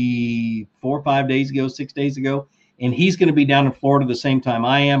Mikey 4 or 5 days ago, 6 days ago, and he's going to be down in Florida the same time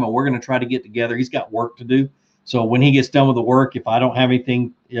I am, and we're going to try to get together. He's got work to do. So when he gets done with the work, if I don't have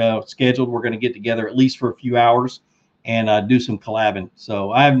anything scheduled, we're going to get together at least for a few hours and do some collabing.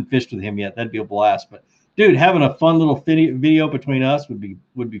 So I haven't fished with him yet. That'd be a blast. But dude, having a fun little video between us would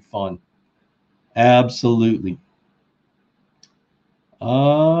be fun. Absolutely.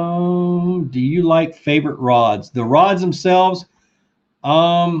 Do you like favorite rods? The rods themselves,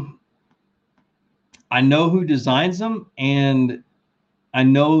 I know who designs them, and I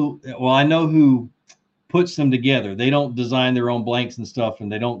know who puts them together. They don't design their own blanks and stuff,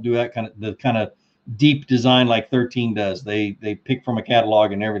 and they don't do that kind of deep design like 13 does. They pick from a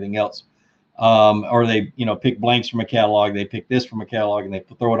catalog and everything else. Or they pick blanks from a catalog, they pick this from a catalog, and they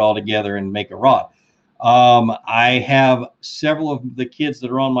throw it all together and make a rod. I have several of the kids that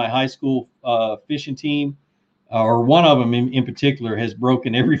are on my high school fishing team, or one of them in particular has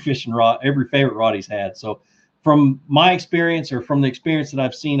broken every fishing rod, every favorite rod he's had. So from my experience, or from the experience that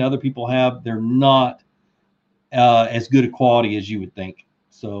I've seen other people have, they're not as good a quality as you would think.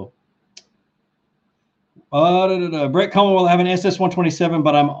 So Brett Coleman will have an SS127,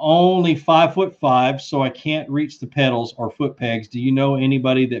 but I'm only 5'5", so I can't reach the pedals or foot pegs. Do you know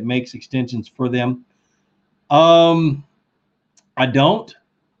anybody that makes extensions for them? I don't.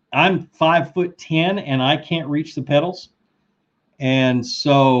 I'm 5'10", and I can't reach the pedals. And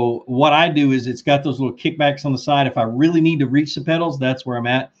so what I do is it's got those little kickbacks on the side. If I really need to reach the pedals, that's where I'm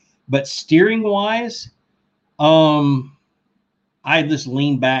at. But steering wise, I just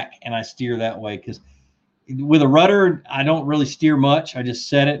lean back and I steer that way, because with a rudder, I don't really steer much. I just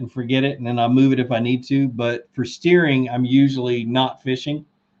set it and forget it, and then I move it if I need to. But for steering, I'm usually not fishing.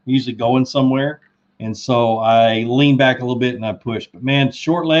 I'm usually going somewhere. And so I lean back a little bit and I push. But, man,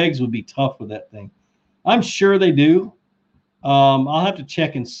 short legs would be tough with that thing. I'm sure they do. I'll have to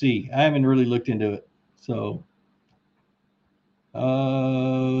check and see. I haven't really looked into it. So,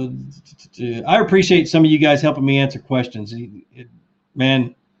 I appreciate some of you guys helping me answer questions.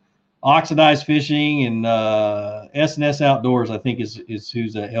 Man, Oxidized Fishing and S&S Outdoors, I think, is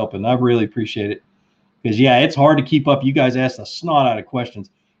who's helping. I really appreciate it because, yeah, it's hard to keep up. You guys ask the snot out of questions.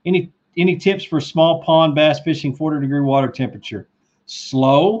 Any tips for small pond bass fishing 40-degree water temperature?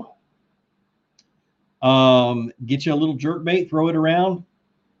 Slow. Get you a little jerk bait, throw it around.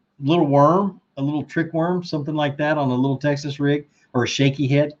 Little worm, a little trick worm, something like that on a little Texas rig or a shaky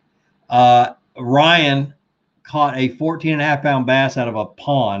head. Ryan caught a 14.5-pound bass out of a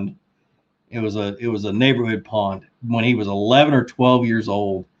pond. It was a neighborhood pond when he was 11 or 12 years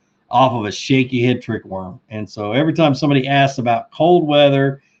old off of a shaky head trick worm. And so every time somebody asks about cold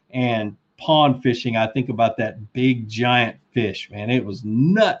weather and pond fishing, I think about that big giant fish, man. It was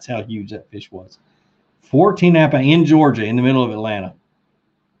nuts how huge that fish was. 14.5 pounds in Georgia, in the middle of Atlanta.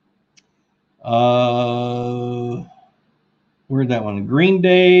 Where'd that one? Green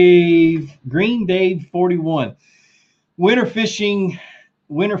Dave 41. Winter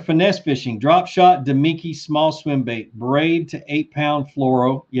finesse fishing, drop shot, Damiki small swim bait, braid to 8-pound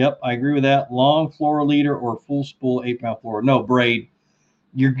fluoro. Yep, I agree with that. Long fluoro leader or full spool 8-pound fluoro. No, braid.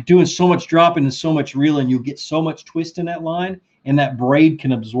 You're doing so much dropping and so much reeling, you'll get so much twist in that line, and that braid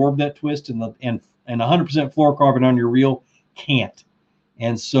can absorb that twist, and 100% fluorocarbon on your reel can't.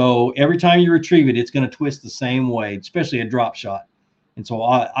 And so every time you retrieve it, it's going to twist the same way, especially a drop shot. And so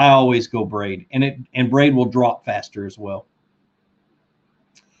I always go braid, and braid will drop faster as well.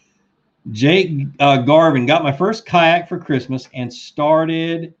 Jake Garvin, got my first kayak for Christmas and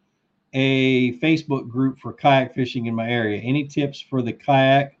started a Facebook group for kayak fishing in my area. Any tips for the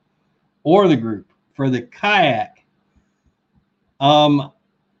kayak or the group? For the kayak, I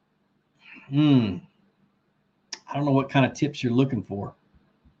don't know what kind of tips you're looking for.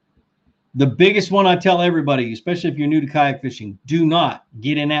 The biggest one I tell everybody, especially if you're new to kayak fishing, do not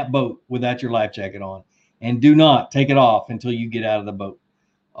get in that boat without your life jacket on, and do not take it off until you get out of the boat.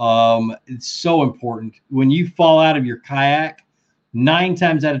 It's so important. When you fall out of your kayak, 9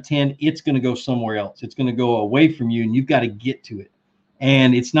 times out of 10, it's going to go somewhere else. It's going to go away from you, and you've got to get to it.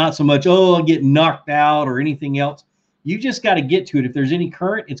 And it's not so much, oh, I'll get knocked out or anything else. You just got to get to it. If there's any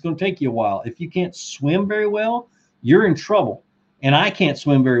current, it's going to take you a while. If you can't swim very well, you're in trouble. And I can't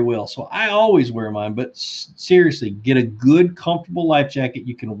swim very well, so I always wear mine. But seriously, get a good, comfortable life jacket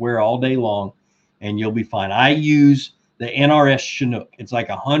you can wear all day long, and you'll be fine. I use the NRS Chinook. It's like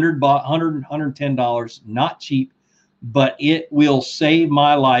 $110, not cheap, but it will save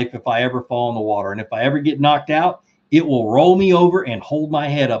my life if I ever fall in the water. And if I ever get knocked out, it will roll me over and hold my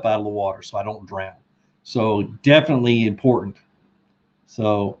head up out of the water so I don't drown. So definitely important.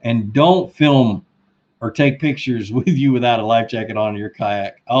 So, and don't film or take pictures with you without a life jacket on your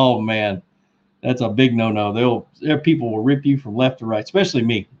kayak. Oh man, that's a big no-no. People will rip you from left to right, especially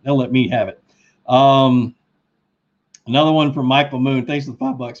me. They'll let me have it. Another one from Michael Moon. Thanks for the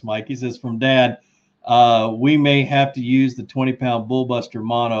 $5, Mike. He says, from Dad, we may have to use the 20-pound Bullbuster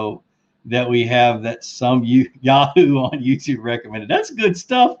mono that we have that some Yahoo on YouTube recommended. That's good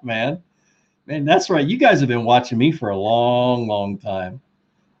stuff, man. Man, that's right. You guys have been watching me for a long, long time.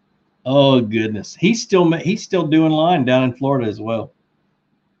 Oh goodness, he's still doing line down in Florida as well.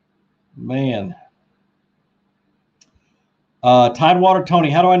 Man. Tidewater Tony,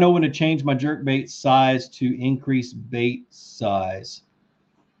 how do I know when to change my jerk bait size to increase bait size?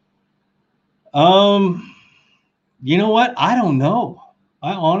 You know what? I don't know.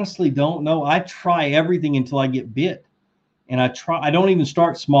 I honestly don't know. I try everything until I get bit, and I don't even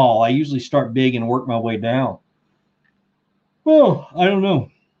start small. I usually start big and work my way down. Oh, I don't know.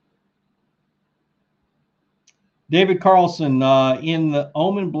 David Carlson, in the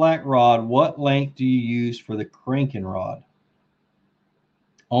Omen Black Rod, what length do you use for the cranking rod?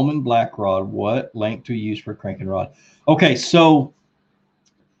 Omen Black Rod, what length do you use for cranking rod? Okay, so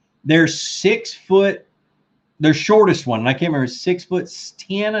their 6 foot, their shortest one, and I can't remember,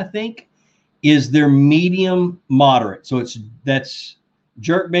 6'10", I think, is their medium moderate. So that's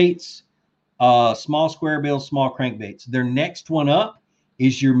jerk baits, small square bills, small crankbaits. Their next one up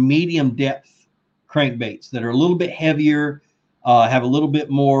is your medium depth crankbaits that are a little bit heavier, have a little bit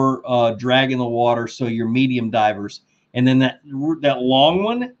more drag in the water, so your medium divers. And then that long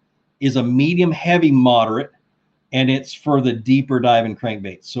one is a medium heavy moderate, and it's for the deeper diving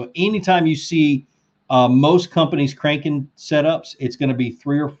crankbaits. So anytime you see most companies cranking setups, it's going to be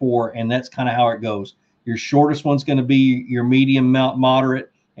 3 or 4, and that's kind of how it goes. Your shortest one's going to be your medium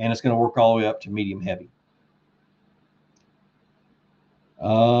moderate, and it's going to work all the way up to medium heavy.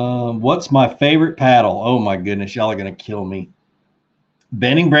 What's my favorite paddle? Oh my goodness, y'all are gonna kill me.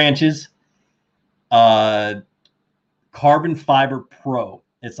 Bending Branches, Carbon Fiber Pro.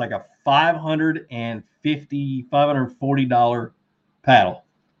 It's like a $540 paddle.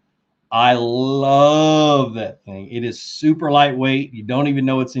 I love that thing. It is super lightweight. You don't even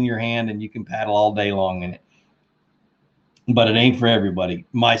know it's in your hand, and you can paddle all day long in it. But it ain't for everybody.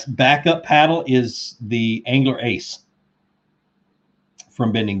 My backup paddle is the Angler Ace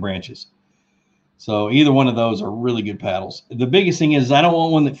from Bending Branches. So either one of those are really good paddles. The biggest thing is I don't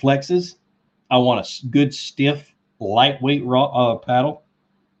want one that flexes. I want a good, stiff, lightweight paddle.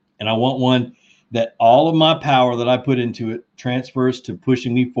 And I want one that all of my power that I put into it transfers to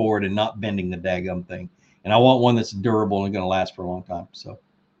pushing me forward and not bending the daggum thing. And I want one that's durable and going to last for a long time. So,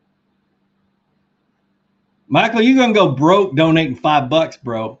 Michael, you're going to go broke donating $5,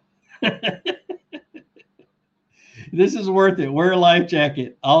 bro. This is worth it. Wear a life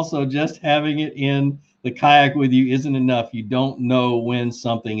jacket. Also, just having it in the kayak with you isn't enough. You don't know when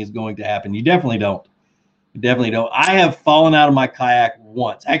something is going to happen. You definitely don't. You definitely don't. I have fallen out of my kayak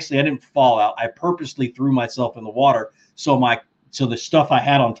once. Actually, I didn't fall out. I purposely threw myself in the water so the stuff I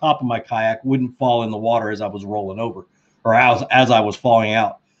had on top of my kayak wouldn't fall in the water as I was rolling over or as I was falling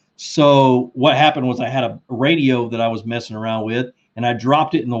out. So what happened was I had a radio that I was messing around with, and I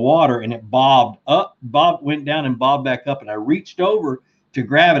dropped it in the water, and it went down and bobbed back up, and I reached over to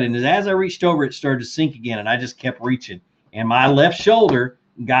grab it. And as I reached over, it started to sink again, and I just kept reaching. And my left shoulder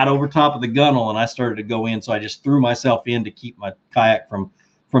got over top of the gunnel, and I started to go in. So I just threw myself in to keep my kayak from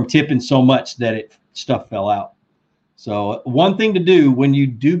tipping so much that stuff fell out. So one thing to do when you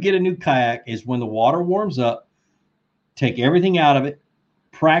do get a new kayak is when the water warms up, take everything out of it,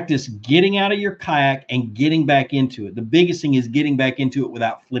 practice getting out of your kayak and getting back into it. The biggest thing is getting back into it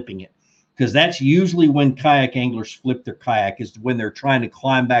without flipping it, because that's usually when kayak anglers flip their kayak, is when they're trying to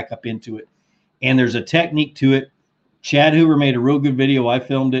climb back up into it. And there's a technique to it. Chad Hoover made a real good video. I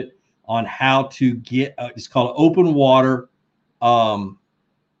filmed it on how to get, it's called open water.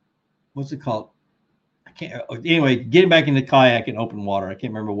 What's it called? Anyway, getting back into kayak in open water. I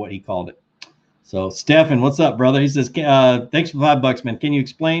can't remember what he called it. So Stefan, what's up, brother? He says, thanks for $5, man. Can you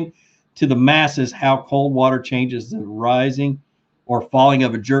explain to the masses how cold water changes the rising or falling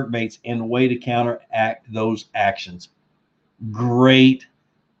of a jerkbaits and a way to counteract those actions? Great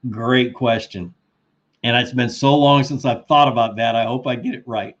question. And it's been so long since I've thought about that. I hope I get it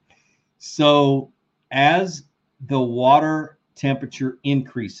right. So as the water temperature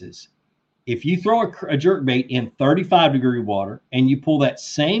increases, if you throw a jerkbait in 35-degree water and you pull that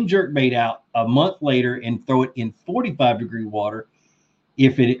same jerkbait out a month later and throw it in 45-degree water,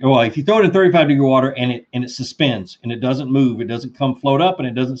 if you throw it in 35-degree water and it suspends and it doesn't move, it doesn't float up and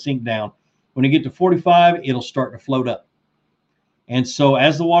it doesn't sink down. When you get to 45, it'll start to float up. And so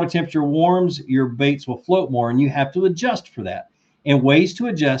as the water temperature warms, your baits will float more, and you have to adjust for that. And ways to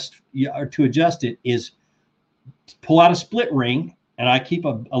adjust it is pull out a split ring. And I keep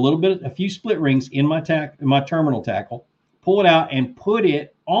a few split rings in my terminal tackle, pull it out and put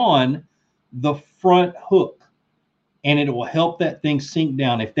it on the front hook, and it will help that thing sink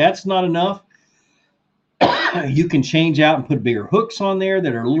down. If that's not enough, you can change out and put bigger hooks on there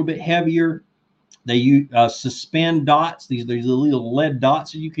that are a little bit heavier. They use suspend dots. These are little lead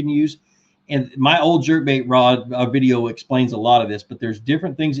dots that you can use. And my old jerkbait rod video explains a lot of this, but there's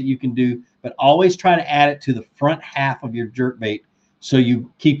different things that you can do, but always try to add it to the front half of your jerkbait, so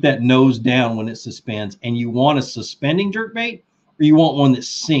you keep that nose down when it suspends. And you want a suspending jerkbait, or you want one that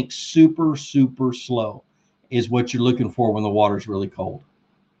sinks super, super slow, is what you're looking for when the water's really cold.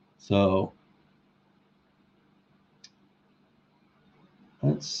 So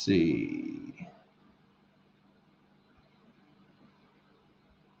let's see.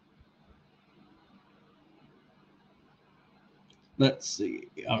 Let's see.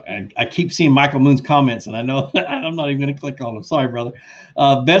 I keep seeing Michael Moon's comments, and I know I'm not even going to click on them. Sorry, brother.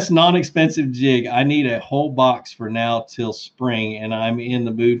 Best non-expensive jig. I need a whole box for now till spring, and I'm in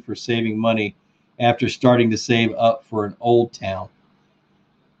the mood for saving money after starting to save up for an Old Town.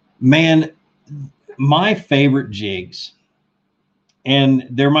 Man, my favorite jigs, and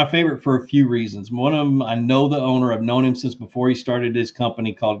they're my favorite for a few reasons. One of them, I know the owner. I've known him since before he started his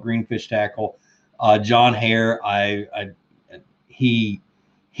company called Greenfish Tackle. John Hare. He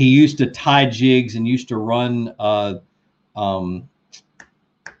used to tie jigs and used to run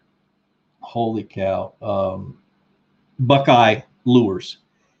holy cow, Buckeye lures.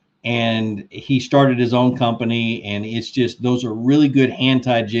 And he started his own company, and it's just, those are really good hand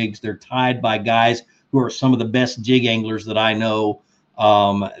tied jigs. They're tied by guys who are some of the best jig anglers that I know,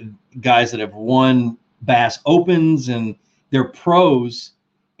 guys that have won Bass Opens, and they're pros.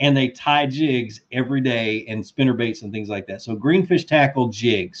 And they tie jigs every day and spinner baits and things like that. So Greenfish Tackle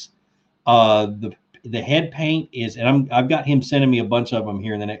jigs, the the head paint is, and I've got him sending me a bunch of them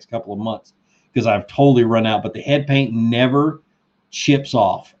here in the next couple of months because I've totally run out. But the head paint never chips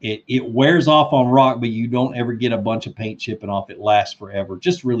off. It wears off on rock, but you don't ever get a bunch of paint chipping off. It lasts forever.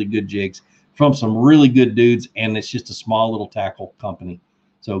 Just really good jigs from some really good dudes, and it's just a small little tackle company.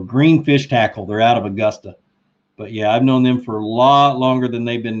 So Greenfish Tackle, they're out of Augusta. But yeah, I've known them for a lot longer than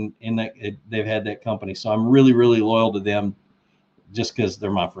they've been in that. They've had that company, so I'm really, really loyal to them, just because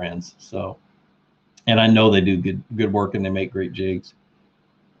they're my friends. So, and I know they do good work and they make great jigs.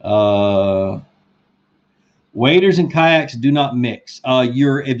 Waders and kayaks do not mix.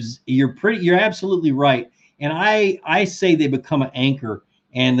 You're absolutely right. And I say they become an anchor,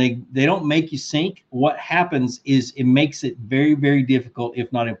 and they don't make you sink. What happens is it makes it very, very difficult,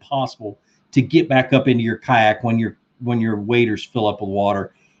 if not impossible, to get back up into your kayak when your waders fill up with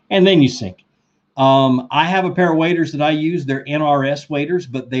water, and then you sink. I have a pair of waders that I use. They're NRS waders,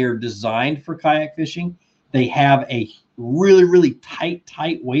 but they are designed for kayak fishing. They have a really, really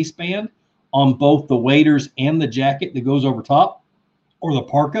tight waistband on both the waders and the jacket that goes over top, or the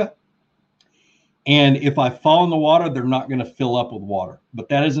parka. And if I fall in the water, they're not going to fill up with water. But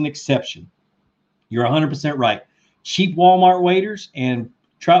that is an exception. You're 100% right. Cheap Walmart waders and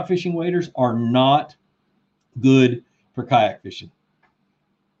trout fishing waders are not good for kayak fishing.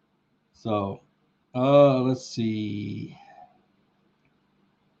 So, let's see.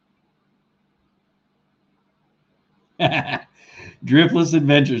 Driftless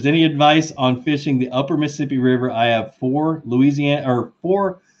Adventures. Any advice on fishing the upper Mississippi River? I have 4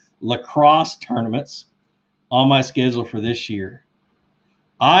 lacrosse tournaments on my schedule for this year.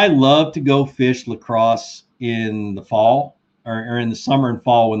 I love to go fish lacrosse in the fall or in the summer and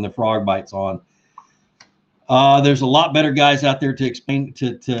fall when the frog bite's on. There's a lot better guys out there to explain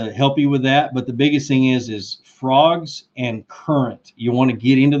to help you with that. But the biggest thing is frogs and current. You want to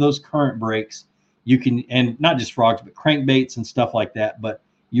get into those current breaks. You can, and not just frogs, but crankbaits and stuff like that. But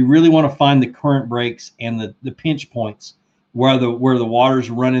you really want to find the current breaks and the pinch points where the water's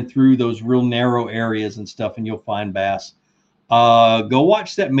running through those real narrow areas and stuff, and you'll find bass. Go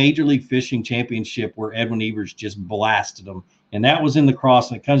watch that Major League Fishing Championship where Edwin Evers just blasted them, and that was in the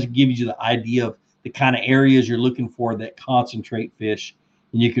cross, and it kind of gives you the idea of the kind of areas you're looking for that concentrate fish,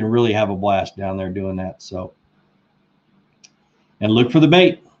 and you can really have a blast down there doing that. So, and look for the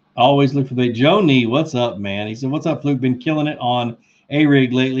bait. Always look for the bait. Joe Nee, what's up, man? He said, "What's up, Fluke? Been killing it on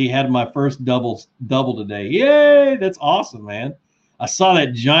A-Rig lately. Had my first double today. Yay! That's awesome, man. I saw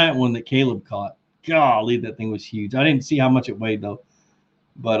that giant one that Caleb caught. Golly, that thing was huge. I didn't see how much it weighed though.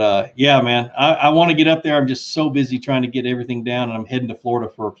 But yeah, man, I want to get up there. I'm just so busy trying to get everything down, and I'm heading to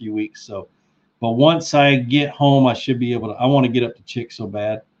Florida for a few weeks. So, but once I get home, I should be able to. I want to get up to Chick so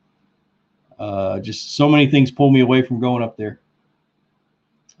bad. Just so many things pull me away from going up there.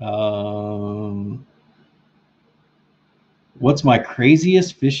 What's my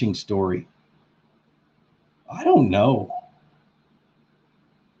craziest fishing story? I don't know.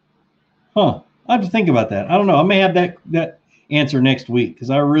 I have to think about that. I don't know. I may have that answer next week,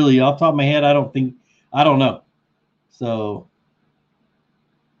 because I really, off the top of my head, I don't know. So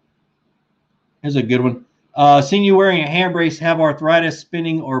here's a good one. Seen you wearing a hand brace, have arthritis,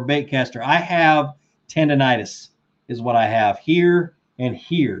 spinning, or bait caster? I have tendonitis is what I have here and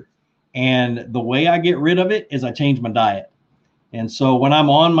here. And the way I get rid of it is I change my diet. And so when I'm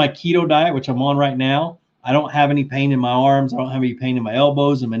on my keto diet, which I'm on right now, I don't have any pain in my arms. I don't have any pain in my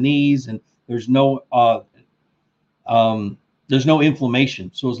elbows and my knees, and there's no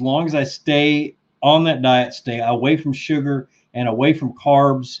inflammation. So as long as I stay on that diet, stay away from sugar and away from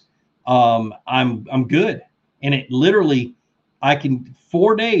carbs, I'm good. And it literally, I can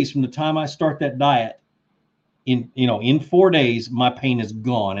 4 days from the time I start that diet, in 4 days, my pain is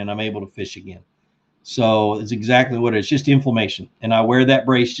gone and I'm able to fish again. So it's exactly what it is, just inflammation. And I wear that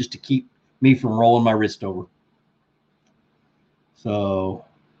brace just to keep me from rolling my wrist over. So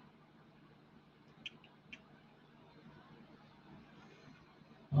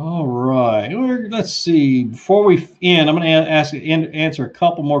all right, let's see. Before we end, I'm going to answer a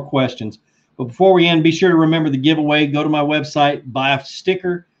couple more questions. But before we end, be sure to remember the giveaway. Go to my website, buy a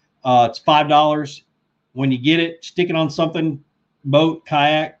sticker. It's $5. When you get it, stick it on something, boat,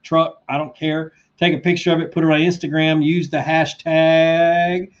 kayak, truck, I don't care. Take a picture of it, put it on Instagram, use the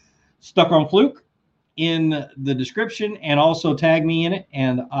hashtag StuckOnFluke in the description, and also tag me in it.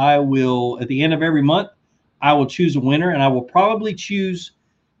 And I will, at the end of every month, I will choose a winner, and I will probably choose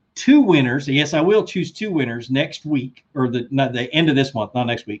 2 winners. Yes, I will choose 2 winners next week, or the end of this month, not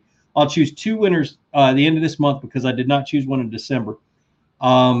next week. I'll choose 2 winners at the end of this month, because I did not choose one in December.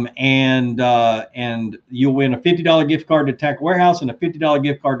 And you'll win a $50 gift card to Tackle Warehouse and a $50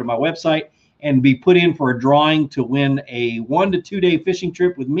 gift card to my website. and be put in for a drawing to win a 1 to 2 day fishing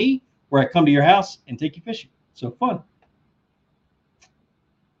trip with me, where I come to your house and take you fishing. So fun.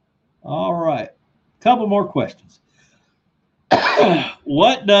 All right, couple more questions.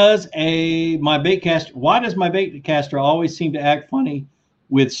 Why does my bait caster always seem to act funny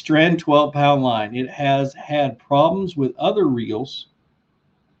with Strand 12-pound line? It has had problems with other reels,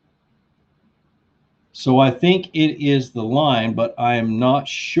 so I think it is the line, but I am not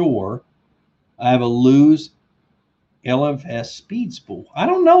sure. I have a Lew's LFS speed spool. I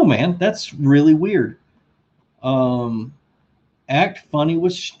don't know, man. That's really weird. Act funny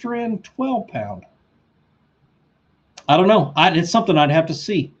with Strand 12-pound. I don't know. It's something I'd have to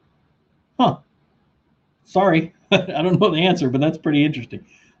see. Huh. Sorry. I don't know the answer, but that's pretty interesting.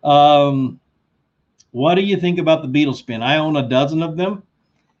 What do you think about the beetle spin? I own a dozen of them,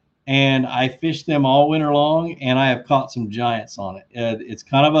 and I fish them all winter long, and I have caught some giants on it. It's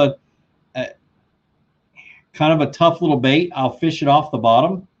kind of a tough little bait. I'll fish it off the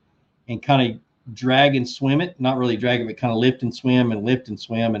bottom and kind of drag and swim it. Not really drag it, but kind of lift and swim,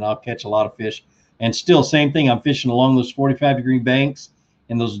 and I'll catch a lot of fish. And still, same thing. I'm fishing along those 45-degree banks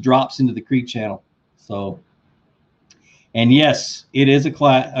and those drops into the creek channel. So, and yes, it is a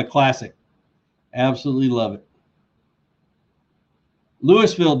classic. Absolutely love it.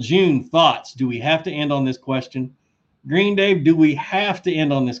 Louisville, June, thoughts. Do we have to end on this question? Green Dave, do we have to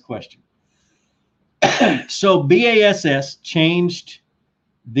end on this question? So BASS changed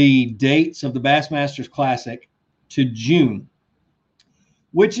the dates of the Bassmasters Classic to June,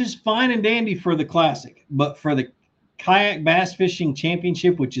 which is fine and dandy for the Classic, but for the Kayak Bass Fishing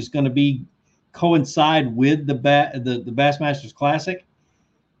Championship, which is going to coincide with the Bassmasters Classic,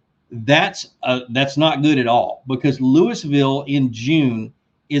 that's not good at all, because Louisville in June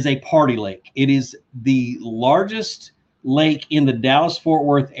is a party lake. It is the largest lake in the Dallas-Fort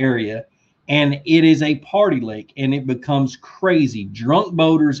Worth area, and it is a party lake, and it becomes crazy. Drunk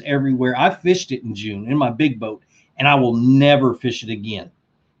boaters everywhere. I fished it in June in my big boat, and I will never fish it again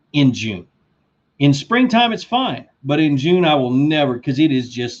in June. In springtime, it's fine, but in June, I will never, because it is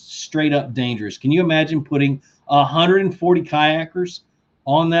just straight up dangerous. Can you imagine putting 140 kayakers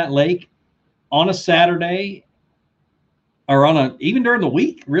on that lake on a Saturday, or even during the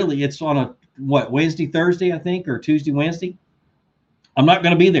week? Really, it's on a Wednesday, Thursday, I think, or Tuesday, Wednesday. I'm not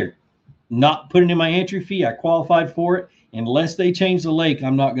going to be there. Not putting in my entry fee. I qualified for it. Unless they change the lake,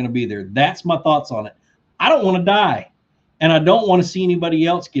 I'm not going to be there. That's my thoughts on it. I don't want to die, and I don't want to see anybody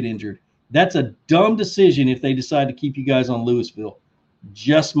else get injured. That's a dumb decision if they decide to keep you guys on Louisville.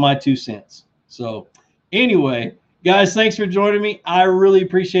 Just my 2 cents. So anyway, guys, thanks for joining me. I really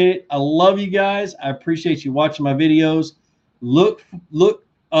appreciate it. I love you guys. I appreciate you watching my videos.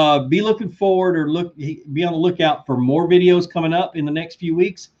 Be looking forward, or be on the lookout for more videos coming up in the next few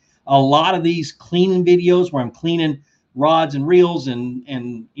weeks. A lot of these cleaning videos where I'm cleaning rods and reels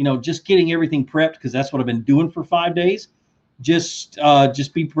and just getting everything prepped, because that's what I've been doing for 5 days. Just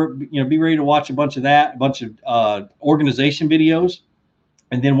be ready to watch a bunch of that, a bunch of organization videos.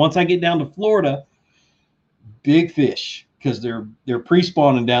 And then once I get down to Florida, big fish, because they're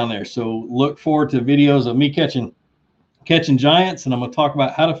pre-spawning down there. So look forward to videos of me catching giants, and I'm going to talk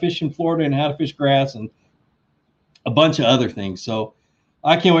about how to fish in Florida and how to fish grass and a bunch of other things. So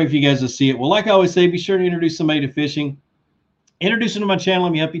I can't wait for you guys to see it. Well, like I always say, be sure to introduce somebody to fishing. Introduce them to my channel.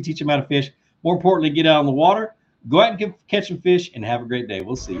 Let me help you teach them how to fish. More importantly, get out on the water, go out and catch some fish, and have a great day.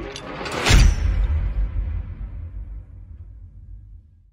 We'll see you.